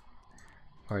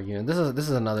hard unit. This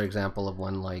is another example of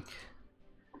when like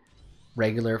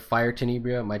regular fire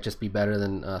Tenebria might just be better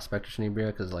than Spectre Tenebria,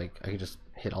 because like I can just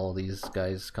hit all of these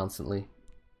guys constantly.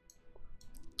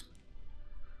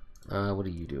 What are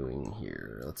you doing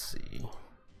here? Let's see.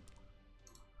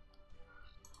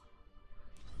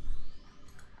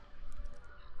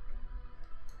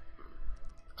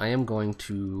 I am going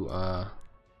to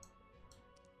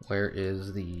where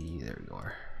is the, there you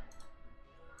are.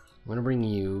 I'm gonna bring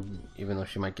you, even though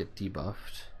she might get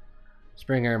debuffed. Let's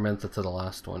bring Araminta to the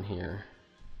last one here.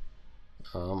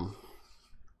 Yeah,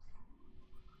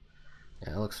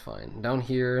 it looks fine. Down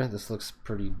here, this looks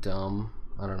pretty dumb.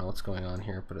 I don't know what's going on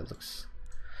here, but it looks,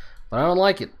 but I don't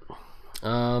like it.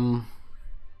 Yeah,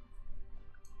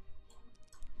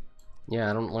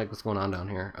 I don't like what's going on down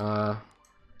here.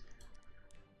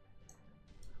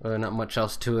 Not much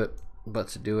else to it but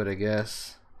to do it, I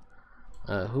guess.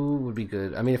 Who would be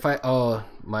good? I mean, if I, oh,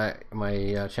 my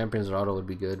Champion Zerato would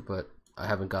be good, but I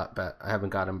haven't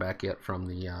got him back yet from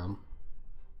the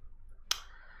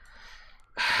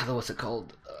what's it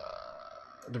called?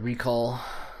 The recall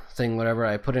thing, whatever.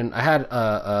 I put in, I had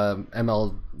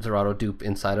ML Zerato dupe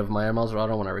inside of my ML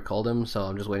Zerato when I recalled him, so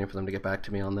I'm just waiting for them to get back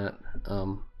to me on that.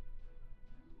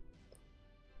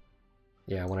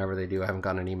 Yeah, whenever they do, I haven't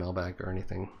gotten an email back or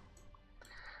anything.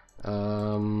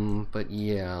 But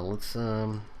yeah, let's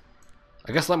I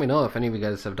guess let me know if any of you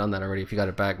guys have done that already, if you got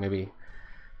it back. Maybe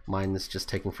mine is just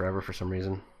taking forever for some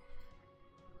reason.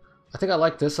 I think I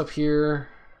like this up here.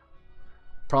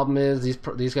 Problem is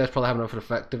these guys probably have enough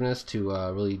effectiveness to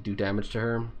really do damage to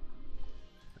her,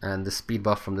 and the speed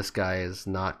buff from this guy is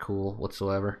not cool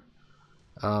whatsoever.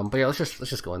 But yeah, let's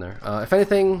just go in there. If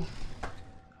anything,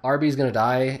 RB's gonna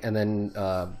die and then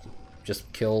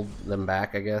just kill them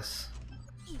back, I guess.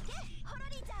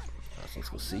 So let's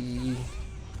go see.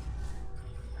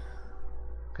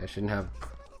 Okay, I shouldn't have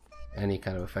any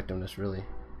kind of effectiveness really.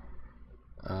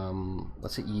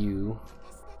 Let's hit you.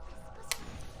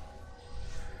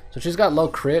 So she's got low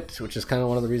crit, which is kind of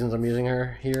one of the reasons I'm using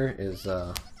her here. Is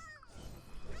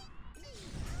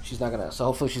she's not gonna. So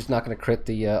hopefully she's not gonna crit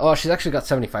the. Oh, she's actually got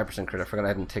 75% crit. I forgot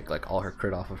I didn't take like all her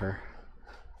crit off of her.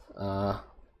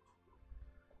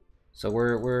 So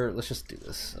let's just do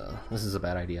this. This is a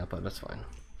bad idea, but that's fine.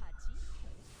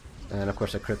 And of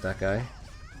course I crit that guy.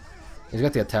 He's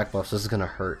got the attack buff, so this is gonna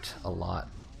hurt a lot.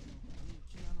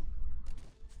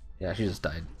 Yeah, she just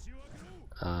died.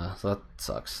 So that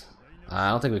sucks. I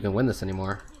don't think we can win this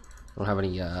anymore. I don't have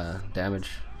any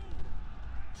damage.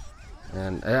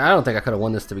 And I don't think I could have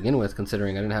won this to begin with,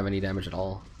 considering I didn't have any damage at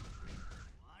all.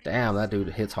 Damn, that dude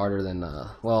hits harder than,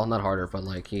 well, not harder, but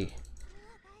like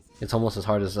it's almost as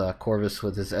hard as Corvus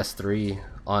with his S3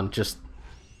 on just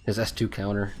his S2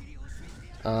 counter.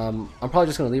 I'm probably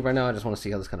just going to leave right now. I just want to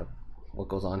see how this kind of, what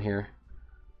goes on here.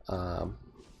 Yeah,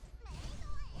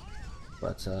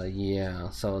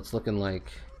 so it's looking like,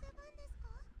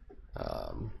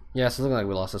 yeah, so it's looking like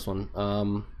we lost this one.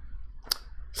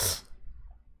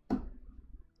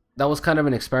 That was kind of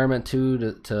an experiment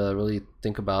too, to really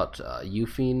think about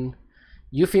Euphine.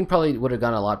 Euphine probably would have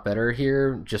gone a lot better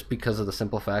here, just because of the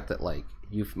simple fact that like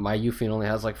my Euphine only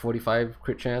has like 45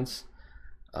 crit chance.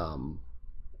 I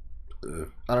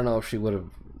don't know if she would have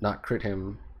not crit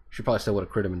him. She probably still would have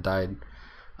crit him and died.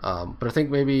 But I think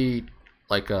maybe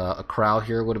like a Crow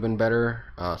here would have been better,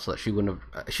 so that she wouldn't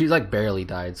have. She's like barely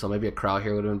died, so maybe a Crow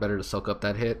here would have been better to soak up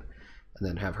that hit, and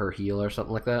then have her heal or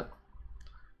something like that.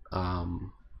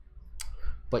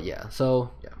 But yeah,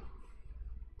 so yeah,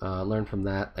 learn from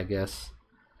that, I guess.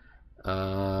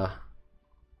 What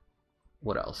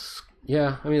else?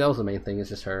 Yeah, I mean that was the main thing. It's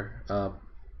just her.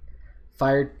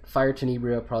 Fire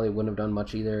Tenebria probably wouldn't have done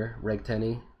much either. Reg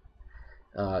Tenny,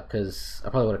 because I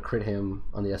probably would have crit him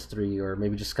on the S3, or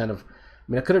maybe just kind of.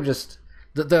 I mean, I could have just.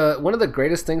 The one of the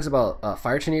greatest things about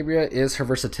Fire Tenebria is her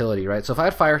versatility, right? So if I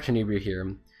had Fire Tenebria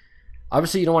here,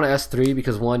 obviously you don't want to S3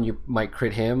 because one, you might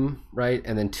crit him, right?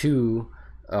 And then two,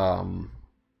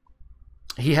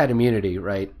 he had immunity,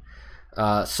 right?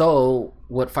 So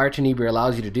what Fire Tenebria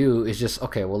allows you to do is just,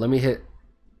 okay, well, let me hit,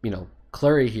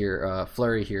 Flurry here,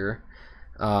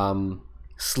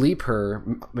 sleep her,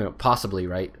 possibly,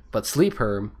 right? But sleep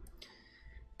her,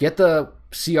 get the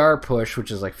CR push, which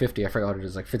is like 50, I forgot what it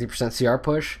is, like 50% CR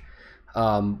push,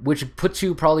 which puts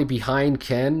you probably behind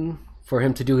Ken for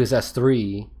him to do his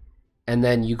S3, and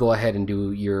then you go ahead and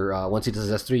do your, once he does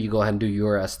his S3, you go ahead and do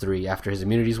your S3 after his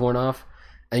immunity's worn off,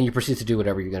 and you proceed to do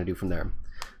whatever you're going to do from there.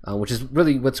 Which is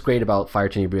really what's great about Fire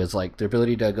Tenebria, is like the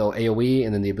ability to go AoE,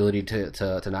 and then the ability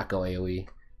to not go AoE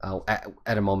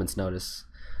at a moment's notice.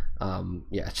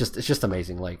 Yeah, it's just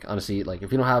amazing. Like, honestly, like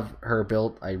if you don't have her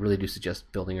built, I really do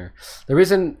suggest building her. The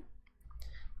reason,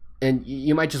 and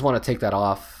you might just want to take that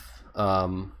off,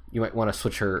 you might want to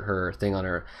switch her thing on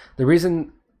her. The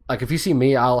reason, like if you see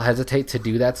me, I'll hesitate to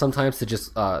do that sometimes, to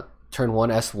just turn one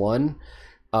S1,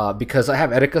 because I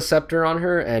have Etika Scepter on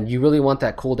her, and you really want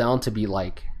that cooldown to be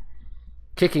like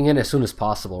kicking in as soon as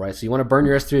possible, right? So you want to burn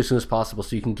your S3 as soon as possible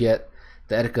so you can get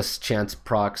the Edicus chance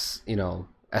procs, you know,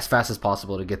 as fast as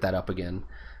possible to get that up again.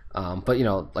 But you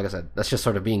know, like I said, that's just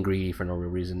sort of being greedy for no real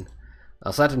reason.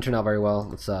 So that didn't turn out very well.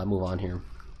 Let's move on here.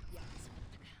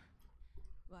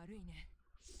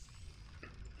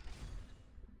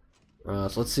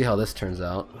 So let's see how this turns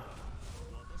out.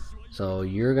 So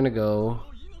you're gonna go.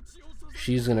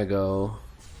 She's gonna go.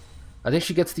 I think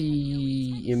she gets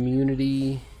the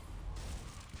immunity.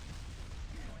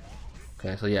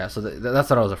 Okay, so yeah, so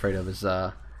that's what I was afraid of, is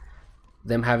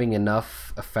them having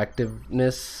enough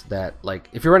effectiveness that, like,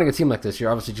 if you're running a team like this,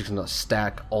 you're obviously just gonna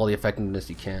stack all the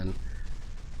effectiveness you can.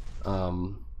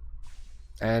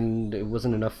 And it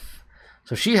wasn't enough.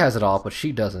 So she has it all, but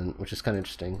she doesn't, which is kind of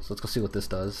interesting. So let's go see what this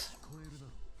does.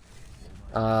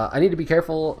 I need to be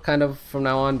careful kind of from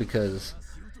now on, because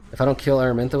if I don't kill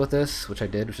Araminta with this, which I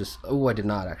did, which is, oh, I did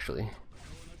not actually.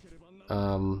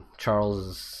 Charles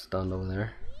is stunned over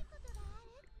there.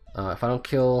 If I don't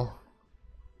kill,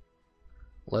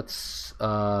 let's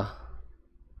I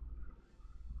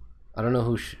don't know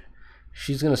who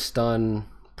she's gonna stun.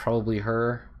 Probably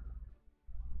her.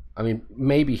 I mean,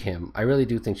 maybe him. I really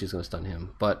do think she's gonna stun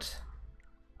him, but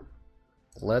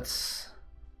let's.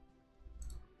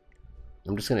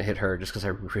 I'm just gonna hit her just because I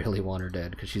really want her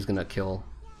dead, because she's gonna kill.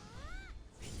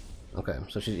 Okay,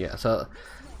 so she's, yeah, so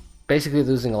basically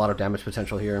losing a lot of damage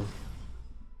potential here.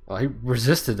 Oh, he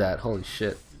resisted that. Holy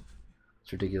shit.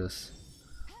 It's ridiculous.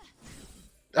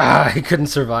 Ah, he couldn't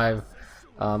survive.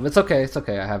 It's okay, it's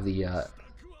okay. I have the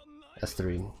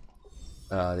S3.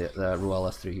 The Ruel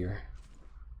S3 here.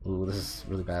 Ooh, this is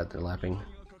really bad. They're lapping.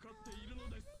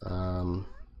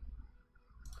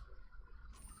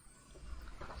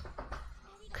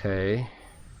 Okay.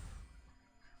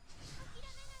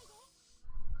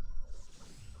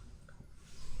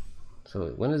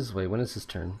 So when is his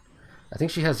turn? I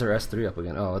think she has her S3 up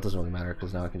again. Oh, it doesn't really matter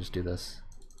because now I can just do this.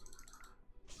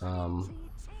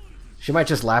 She might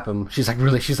just lap him. She's like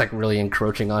really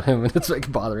encroaching on him, and it's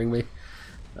like bothering me.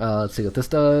 Let's see what this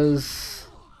does.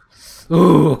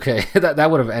 Ooh, okay.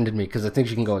 that would have ended me, because I think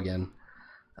she can go again.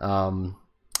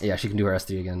 Yeah, she can do her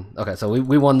S3 again. Okay, so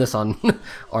we won this on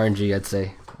RNG, I'd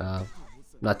say.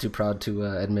 Not too proud to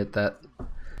admit that.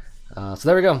 So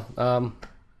there we go.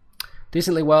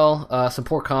 Decently well.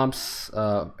 Support comps.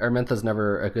 Araminta's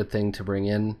never a good thing to bring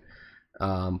in.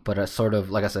 But it's sort of,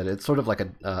 like I said, it's sort of like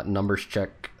a numbers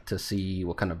check to see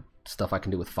what kind of stuff I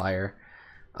can do with fire.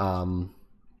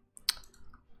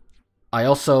 I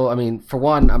also, I mean, for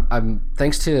one, I'm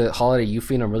thanks to Holiday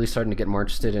Euphion, I'm really starting to get more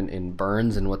interested in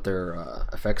burns and what their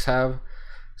effects have.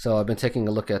 So I've been taking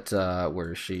a look at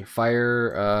where is she?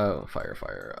 Fire.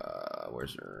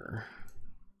 Where's her?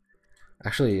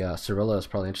 Actually, Cirilla is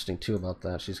probably interesting too about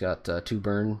that. She's got 2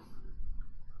 burn.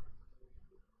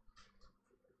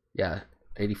 Yeah,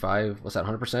 85. What's that?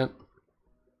 100%.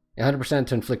 Yeah, 100%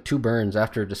 to inflict 2 burns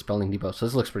after dispelling debuff. So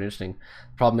this looks pretty interesting.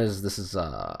 The problem is this is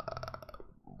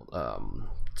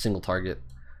single target,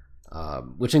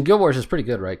 which in Guild Wars is pretty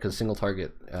good, right? Because single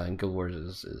target in Guild Wars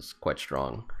is quite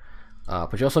strong.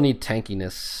 But you also need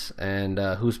tankiness, and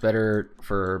who's better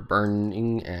for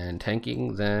burning and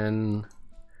tanking than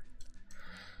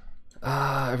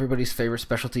everybody's favorite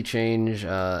specialty change,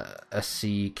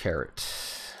 SC Carrot.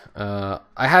 I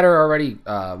had her already,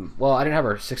 well, I didn't have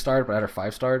her 6-starred, but I had her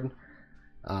 5-starred.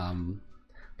 But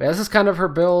yeah, this is kind of her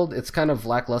build. It's kind of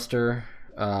lackluster.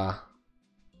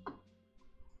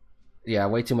 Yeah,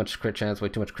 way too much crit chance, way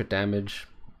too much crit damage,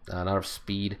 not enough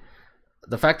speed.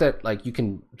 The fact that, like, you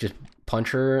can just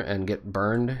punch her and get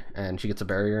burned, and she gets a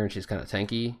barrier and she's kind of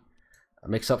tanky,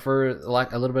 makes up for a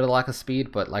little bit of lack of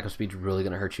speed, but lack of speed is really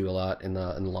going to hurt you a lot in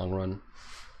the long run.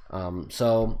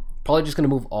 So probably just going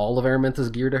to move all of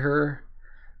Araminta's gear to her,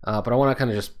 but I want to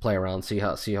kind of just play around, see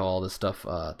how all this stuff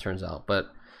turns out.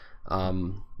 But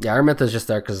yeah, Araminta's just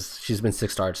there because she's been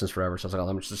 6-starred since forever, so I was like, oh,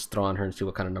 let me just throw on her and see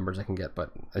what kind of numbers I can get.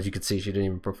 But as you can see, she didn't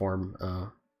even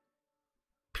perform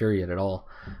period at all.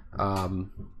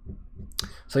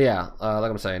 So yeah, like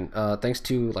I'm saying, thanks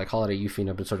to like Holiday Euphion,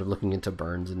 I've been sort of looking into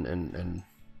burns and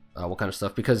what kind of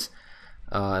stuff, because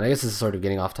and I guess this is sort of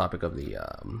getting off topic of the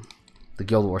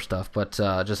Guild War stuff, but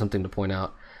just something to point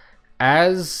out.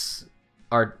 As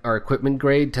our equipment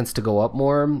grade tends to go up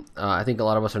more, I think a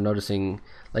lot of us are noticing,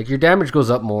 like, your damage goes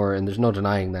up more, and there's no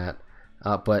denying that,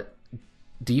 but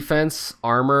defense,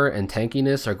 armor, and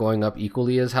tankiness are going up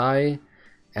equally as high,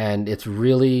 and it's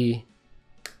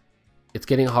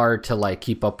getting hard to like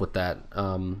keep up with that.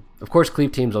 Of course,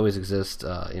 cleave teams always exist.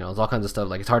 You know, there's all kinds of stuff.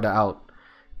 Like, it's hard to out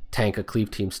tank a cleave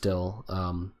team still.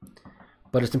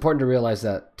 But it's important to realize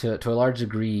that to a large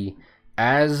degree,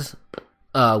 as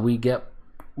we get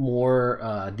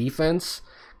more defense,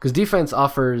 because defense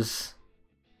offers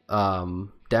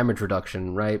damage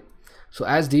reduction, right? So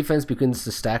as defense begins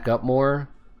to stack up more,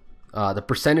 the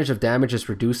percentage of damage it's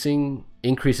reducing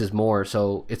increases more,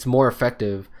 so it's more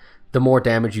effective the more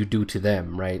damage you do to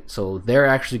them, right? So they're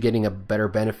actually getting a better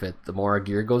benefit the more our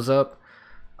gear goes up.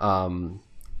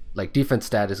 Like defense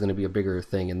stat is going to be a bigger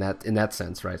thing in that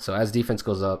sense, right? So as defense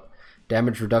goes up,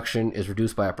 damage reduction is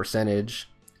reduced by a percentage,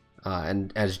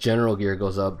 and as general gear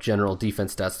goes up, general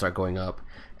defense stats start going up,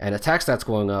 and attack stats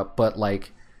going up. But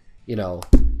like,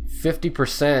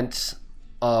 50%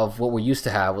 of what we used to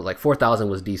have with like 4,000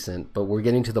 was decent, but we're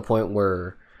getting to the point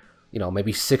where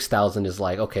maybe 6,000 is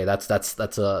like, okay, that's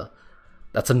a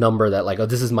number that like, oh,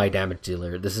 this is my damage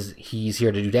dealer. He's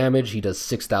here to do damage. He does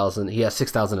 6,000. He has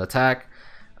 6,000 attack,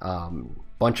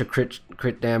 bunch of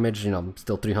crit damage.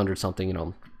 Still 300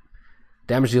 something.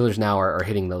 Damage dealers now are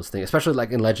hitting those things, especially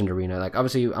like in Legend Arena. Like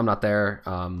obviously I'm not there,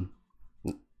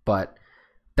 but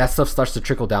that stuff starts to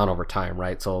trickle down over time,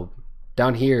 right? So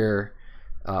down here,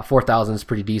 4,000 is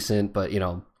pretty decent, but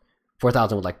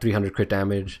 4,000 with like 300 crit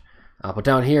damage. But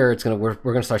down here, we're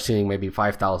gonna start seeing maybe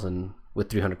 5,000 with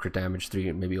 300 crit damage,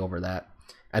 maybe over that.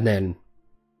 And then,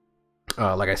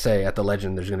 like I say, at the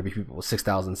Legend, there's gonna be people with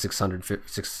 6,600,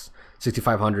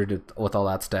 6,500 with all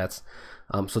that stats.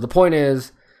 So the point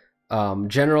is,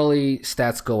 generally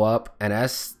stats go up, and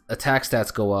as attack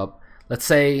stats go up, let's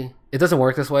say it doesn't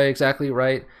work this way exactly,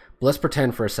 right? But let's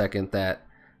pretend for a second that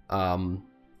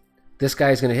this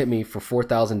guy is gonna hit me for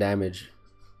 4,000 damage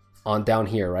on down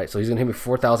here, right? So he's gonna hit me for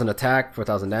 4,000 attack,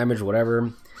 4,000 damage,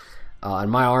 whatever,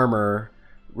 and my armor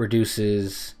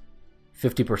reduces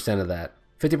 50% of that.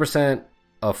 50%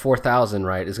 of 4,000,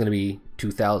 right, is gonna be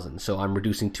 2,000. So I'm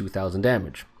reducing 2,000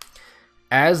 damage.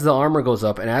 As the armor goes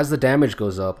up and as the damage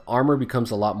goes up, armor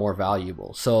becomes a lot more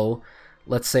valuable. So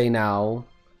let's say now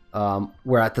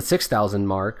we're at the 6,000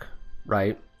 mark,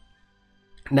 right?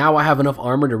 Now I have enough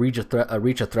armor to reach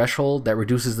a threshold that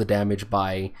reduces the damage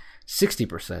by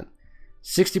 60%.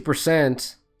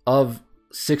 60% of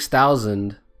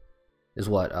 6,000 is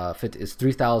what? Is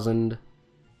 3,000.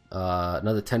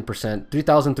 Another 10%,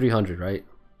 3,300, right?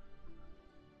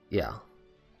 Yeah.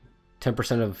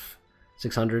 10% of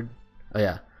 600. Oh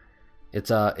yeah.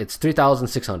 It's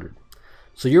 3,600.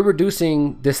 So you're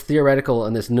reducing this theoretical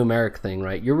and this numeric thing,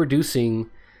 right? You're reducing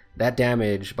that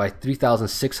damage by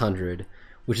 3,600,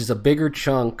 which is a bigger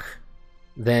chunk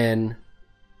than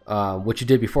what you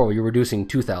did before, where you're reducing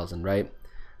 2,000, right?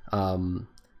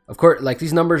 Of course, like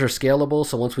these numbers are scalable,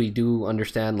 so once we do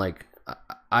understand, like,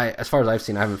 as far as I've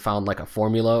seen, I haven't found like a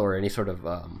formula or any sort of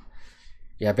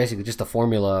basically just a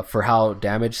formula for how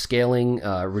damage scaling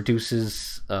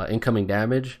reduces incoming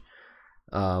damage.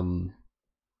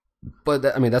 But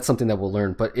that's something that we'll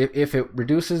learn. But if it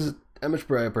reduces damage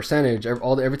by a percentage,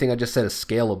 everything I just said is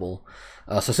scalable.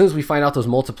 So as soon as we find out those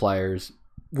multipliers,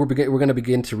 we're going to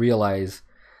begin to realize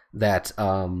that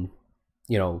how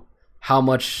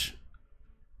much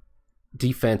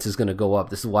defense is going to go up.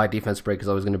 This is why defense break is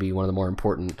always going to be one of the more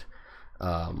important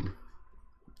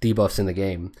debuffs in the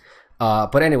game.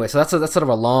 But anyway, so that's sort of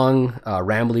a long,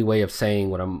 rambly way of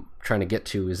saying what I'm trying to get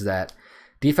to, is that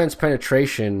defense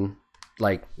penetration,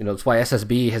 like, it's why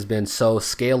SSB has been so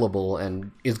scalable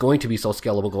and is going to be so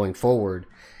scalable going forward,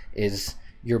 is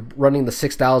you're running the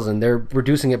 6,000, they're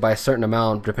reducing it by a certain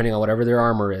amount depending on whatever their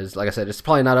armor is. Like I said, it's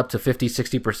probably not up to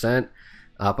 50-60%,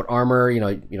 but armor,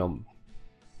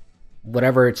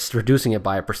 whatever it's reducing it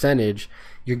by a percentage,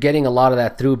 you're getting a lot of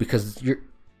that through, because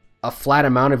a flat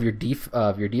amount of your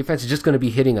defense is just going to be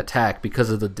hitting attack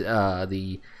because of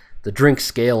the drink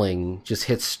scaling just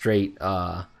hits straight,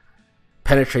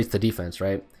 penetrates the defense,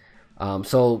 right?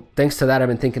 So thanks to that, I've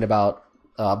been thinking about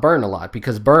burn a lot,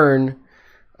 because burn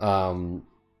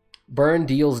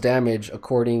deals damage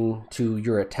according to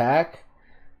your attack,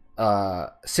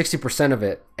 60% of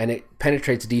it, and it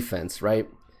penetrates defense, right?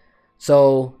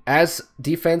 So as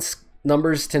defense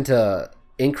numbers tend to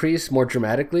increase more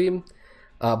dramatically,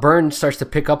 burn starts to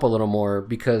pick up a little more,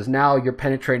 because now you're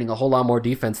penetrating a whole lot more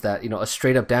defense that a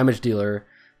straight up damage dealer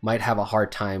might have a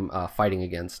hard time fighting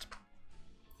against.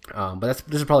 But this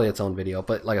is probably its own video.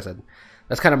 But like I said,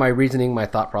 that's kind of my reasoning, my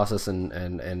thought process,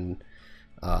 and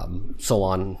so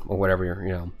on, or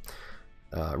whatever,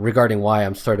 regarding why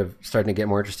I'm starting to get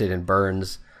more interested in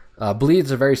burns.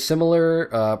 Bleeds are very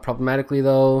similar. Problematically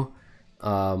though,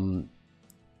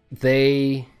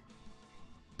 they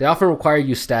often require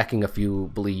you stacking a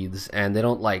few bleeds, and they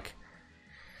don't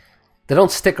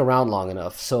stick around long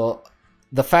enough. So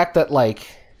the fact that like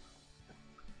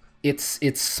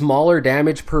it's smaller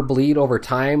damage per bleed over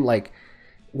time, like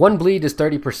one bleed is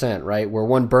 30%, right? Where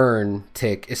one burn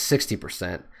tick is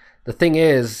 60%. the thing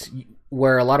is,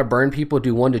 where a lot of burn people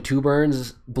do 1 to 2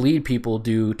 burns, bleed people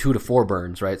do 2 to 4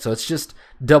 burns, right? So it's just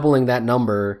doubling that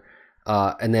number,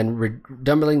 and then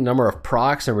doubling the number of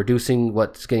procs and reducing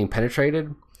what's getting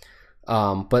penetrated.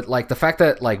 But like the fact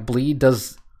that like bleed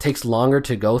takes longer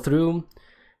to go through,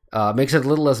 makes it a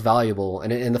little less valuable,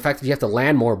 and the fact that you have to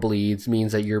land more bleeds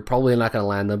means that you're probably not going to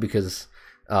land them because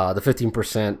the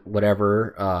 15%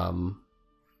 whatever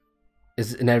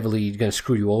is inevitably going to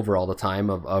screw you over all the time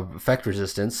of effect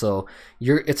resistance. So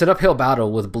it's an uphill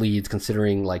battle with bleeds,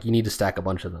 considering like you need to stack a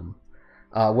bunch of them.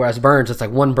 Whereas burns, it's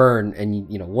like 1 burn and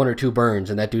 1 or 2 burns,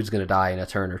 and that dude's going to die in a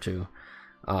turn or 2.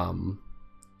 And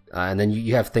then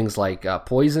you have things like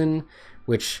poison,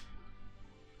 which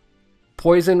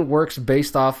poison works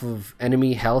based off of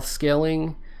enemy health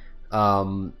scaling,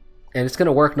 and it's going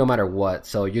to work no matter what.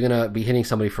 So you're going to be hitting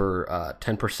somebody for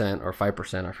 10% or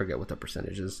 5%. I forget what the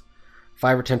percentage is.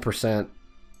 5 or 10%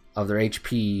 of their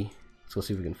HP. Let's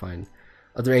see if we can find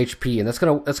of their HP, and that's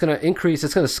gonna increase.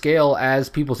 It's gonna scale as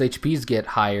people's HPs get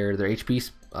higher. Their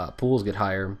HP pools get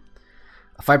higher.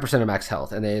 5% of max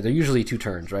health, and they're usually 2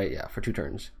 turns, right? Yeah, for 2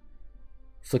 turns.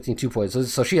 Inflicting 2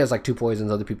 poisons. So she has like 2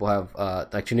 poisons. Other people have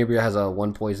like Tenebria has a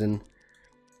 1 poison.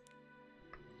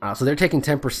 So they're taking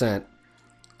 10%.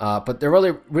 But they're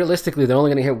realistically, they're only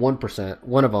going to hit 1%,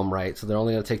 one of them, right? So they're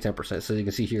only going to take 10%. So you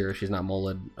can see here, she's not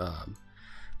molled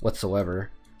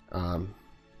whatsoever.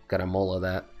 Got a mola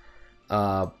that.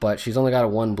 But she's only got a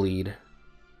 1 bleed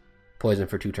poison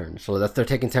for 2 turns. So they're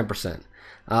taking 10%.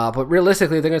 But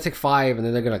realistically, they're going to take 5, and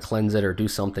then they're going to cleanse it or do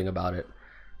something about it.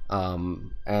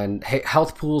 And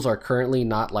health pools are currently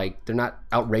not like, they're not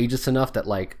outrageous enough that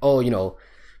like, oh,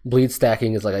 bleed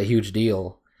stacking is like a huge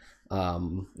deal.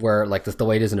 Where like the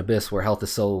way it is in Abyss, where health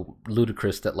is so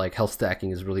ludicrous that like health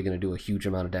stacking is really going to do a huge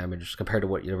amount of damage compared to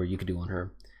whatever you could do on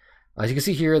her. As you can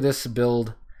see here, this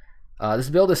build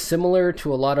is similar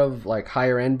to a lot of like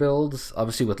higher end builds.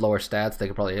 Obviously with lower stats, they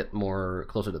could probably hit more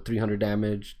closer to 300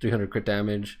 damage, 300 crit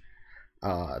damage.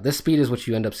 This speed is what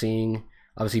you end up seeing.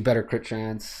 Obviously better crit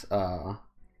chance. A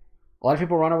lot of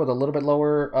people run it with a little bit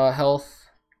lower health,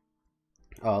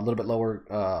 a little bit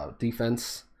lower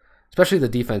defense. Especially the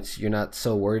defense, you're not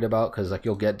so worried about because like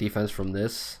you'll get defense from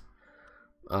this.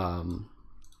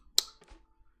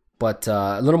 But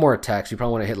a little more attacks. You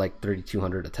probably want to hit like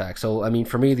 3,200 attacks. So I mean,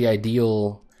 for me, the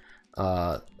ideal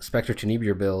Spectre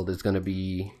Tenebria build is going to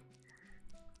be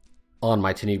on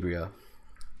my Tenebria.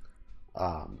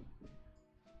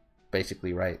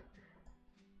 Basically, right?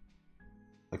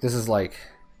 Like this is like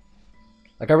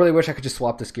I really wish I could just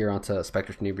swap this gear onto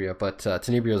Spectre Tenebria, but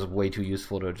Tenebria is way too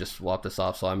useful to just swap this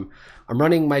off. So I'm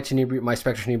running my Tenebria, my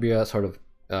Spectre Tenebria sort of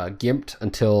gimped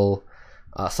until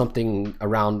something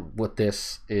around with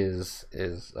this is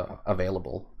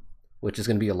available, which is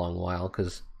going to be a long while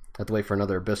because I have to wait for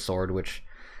another Abyss Sword, which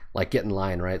like get in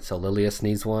line, right? So Lilius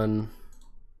needs one.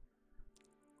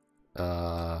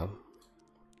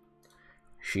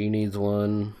 She needs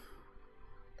one.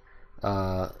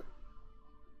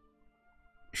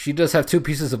 She does have 2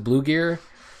 pieces of blue gear,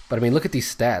 but I mean, look at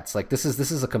these stats. Like this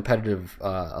is a competitive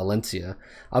Alencia.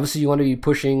 Obviously, you want to be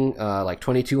pushing like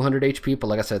 2,200 HP, but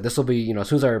like I said, this will be as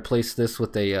soon as I replace this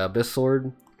with a Abyss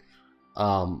Sword,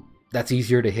 that's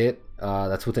easier to hit.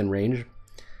 That's within range.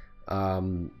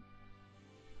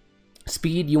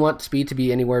 Speed, you want speed to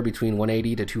be anywhere between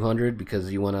 180 to 200 because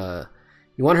you want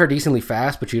her decently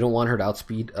fast, but you don't want her to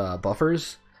outspeed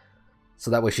buffers,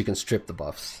 so that way she can strip the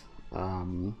buffs.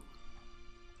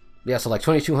 Yeah, so like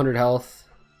 2,200 health.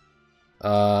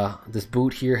 This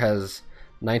boot here has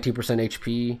 19%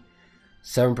 HP,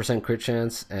 7% crit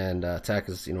chance, and attack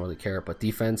is really carrot, but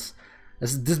defense.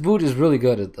 This boot is really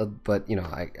good, but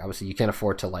obviously you can't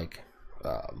afford to like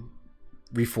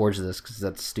reforge this because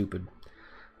that's stupid.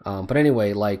 But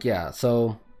anyway, like yeah,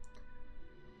 so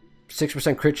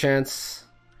 6% crit chance.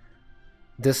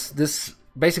 This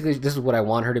basically this is what I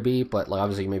want her to be, but like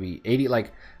obviously maybe 80,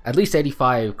 like at least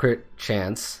 85 crit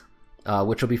chance.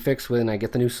 Which will be fixed when I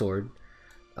get the new sword.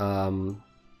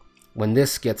 When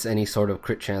this gets any sort of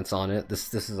crit chance on it,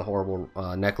 this is a horrible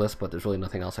necklace, but there's really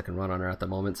nothing else I can run on her at the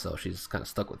moment, so she's kind of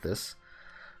stuck with this.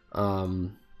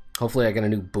 Hopefully I get a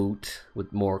new boot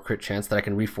with more crit chance that I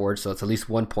can reforge, so it's at least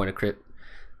 1 point of crit,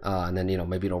 and then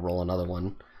maybe it'll roll another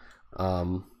one.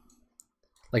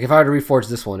 Like if I were to reforge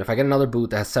this one, if I get another boot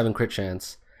that has 7 crit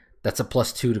chance, that's a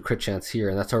 +2 to crit chance here,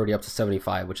 and that's already up to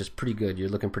 75, which is pretty good. You're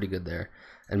looking pretty good there.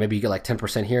 And maybe you get like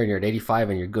 10% here and you're at 85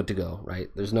 and you're good to go, right?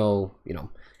 There's no,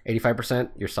 85%,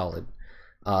 you're solid.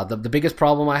 The biggest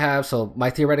problem I have, so my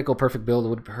theoretical perfect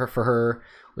build for her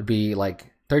would be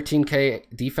like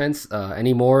 13k defense.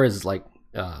 Any more is like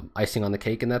icing on the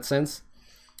cake in that sense.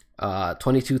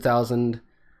 22,000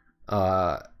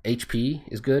 HP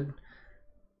is good.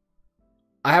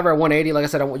 I have her at 180. Like I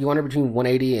said, you want her between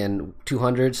 180 and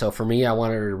 200. So for me, I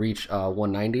want her to reach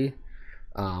 190.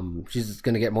 She's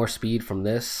going to get more speed from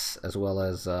this, as well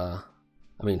as, I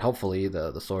mean, hopefully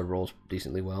the sword rolls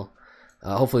decently well.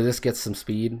 Hopefully this gets some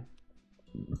speed.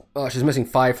 She's missing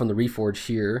 5 from the reforge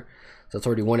here, so it's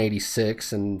already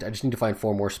 186, and I just need to find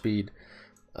 4 more speed.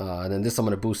 And then this, I'm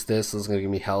going to boost this, so it's going to give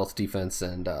me health, defense,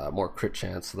 and more crit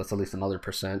chance, so that's at least another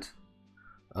 %.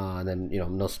 And then, you know,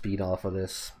 no speed off of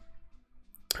this.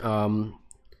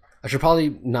 I should probably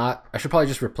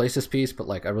just replace this piece, but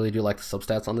like I really do like the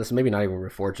substats on this. Maybe not even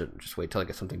reforge it, just wait till I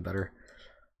get something better.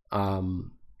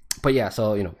 But yeah,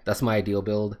 so you know, that's my ideal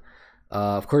build.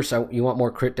 Of course, you want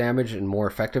more crit damage and more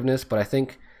effectiveness, but I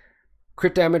think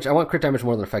crit damage, I want crit damage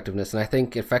more than effectiveness, and I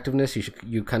think effectiveness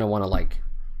you kind of want to like.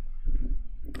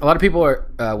 A lot of people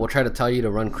will try to tell you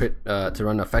to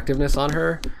run effectiveness on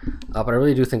her, but I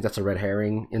really do think that's a red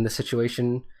herring in this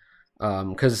situation.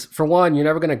 Because for one, you're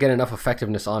never going to get enough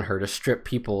effectiveness on her to strip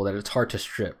people that it's hard to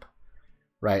strip,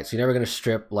 right? So you're never going to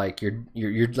strip, like you're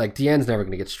like Diane's never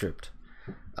going to get stripped.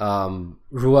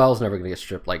 Ruel's never going to get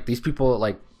stripped. Like these people,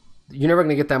 like you're never going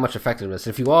to get that much effectiveness.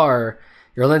 If you are,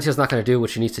 your Alencia's not going to do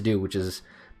what she needs to do, which is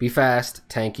be fast,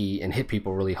 tanky, and hit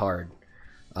people really hard.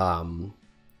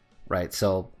 Right.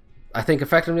 So I think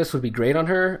effectiveness would be great on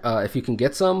her if you can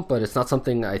get some, but it's not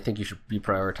something I think you should be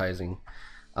prioritizing.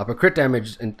 But crit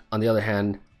damage, on the other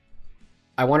hand,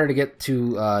 I want her to get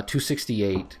to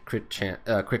 268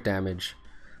 crit damage,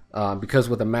 because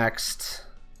with a maxed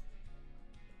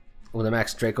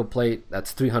Draco plate,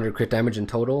 that's 300 crit damage in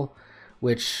total,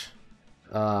 which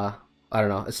I don't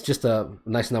know. It's just a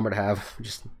nice number to have,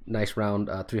 just nice round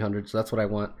 300. So that's what I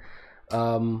want.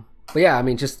 But yeah, I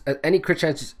mean, just any crit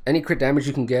damage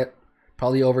you can get,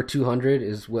 probably over 200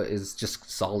 is what is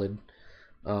just solid.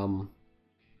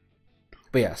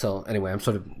 But yeah, so anyway, I'm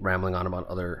sort of rambling on about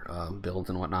other builds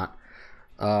and whatnot.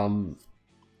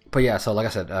 But yeah, so like I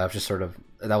said, just sort of,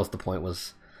 that was the point,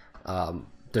 was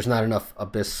there's not enough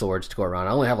Abyss swords to go around.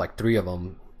 I only have like 3 of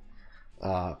them.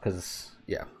 Because,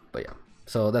 yeah, but yeah.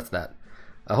 So that's that.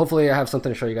 Hopefully I have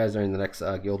something to show you guys during the next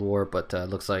Guild War, but it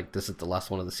looks like this is the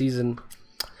last one of the season.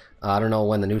 I don't know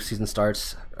when the new season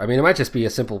starts. I mean, it might just be a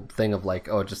simple thing of like,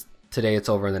 oh, just today it's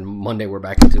over, and then Monday we're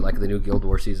back into like the new Guild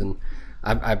War season.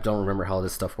 I don't remember how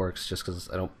this stuff works, just because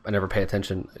I never pay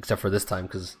attention, except for this time,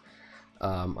 because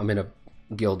I'm in a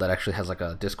guild that actually has like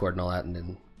a Discord and all that, and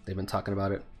then they've been talking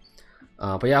about it.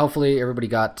 But yeah, hopefully everybody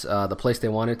got the place they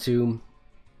wanted to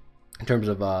in terms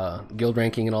of guild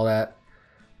ranking and all that.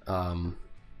 I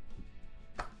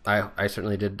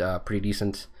certainly did pretty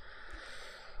decent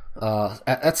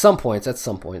at some points.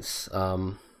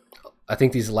 I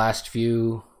think these last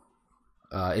few,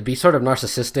 it'd be sort of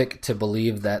narcissistic to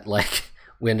believe that like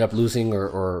we end up losing,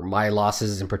 or my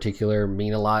losses in particular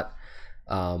mean a lot.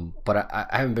 But I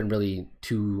haven't been really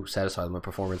too satisfied with my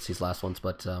performance these last ones.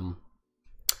 But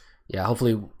yeah,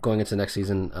 hopefully going into next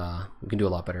season, we can do a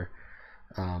lot better.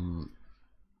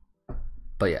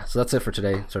 But yeah, so that's it for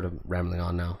today. Sort of rambling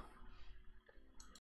on now.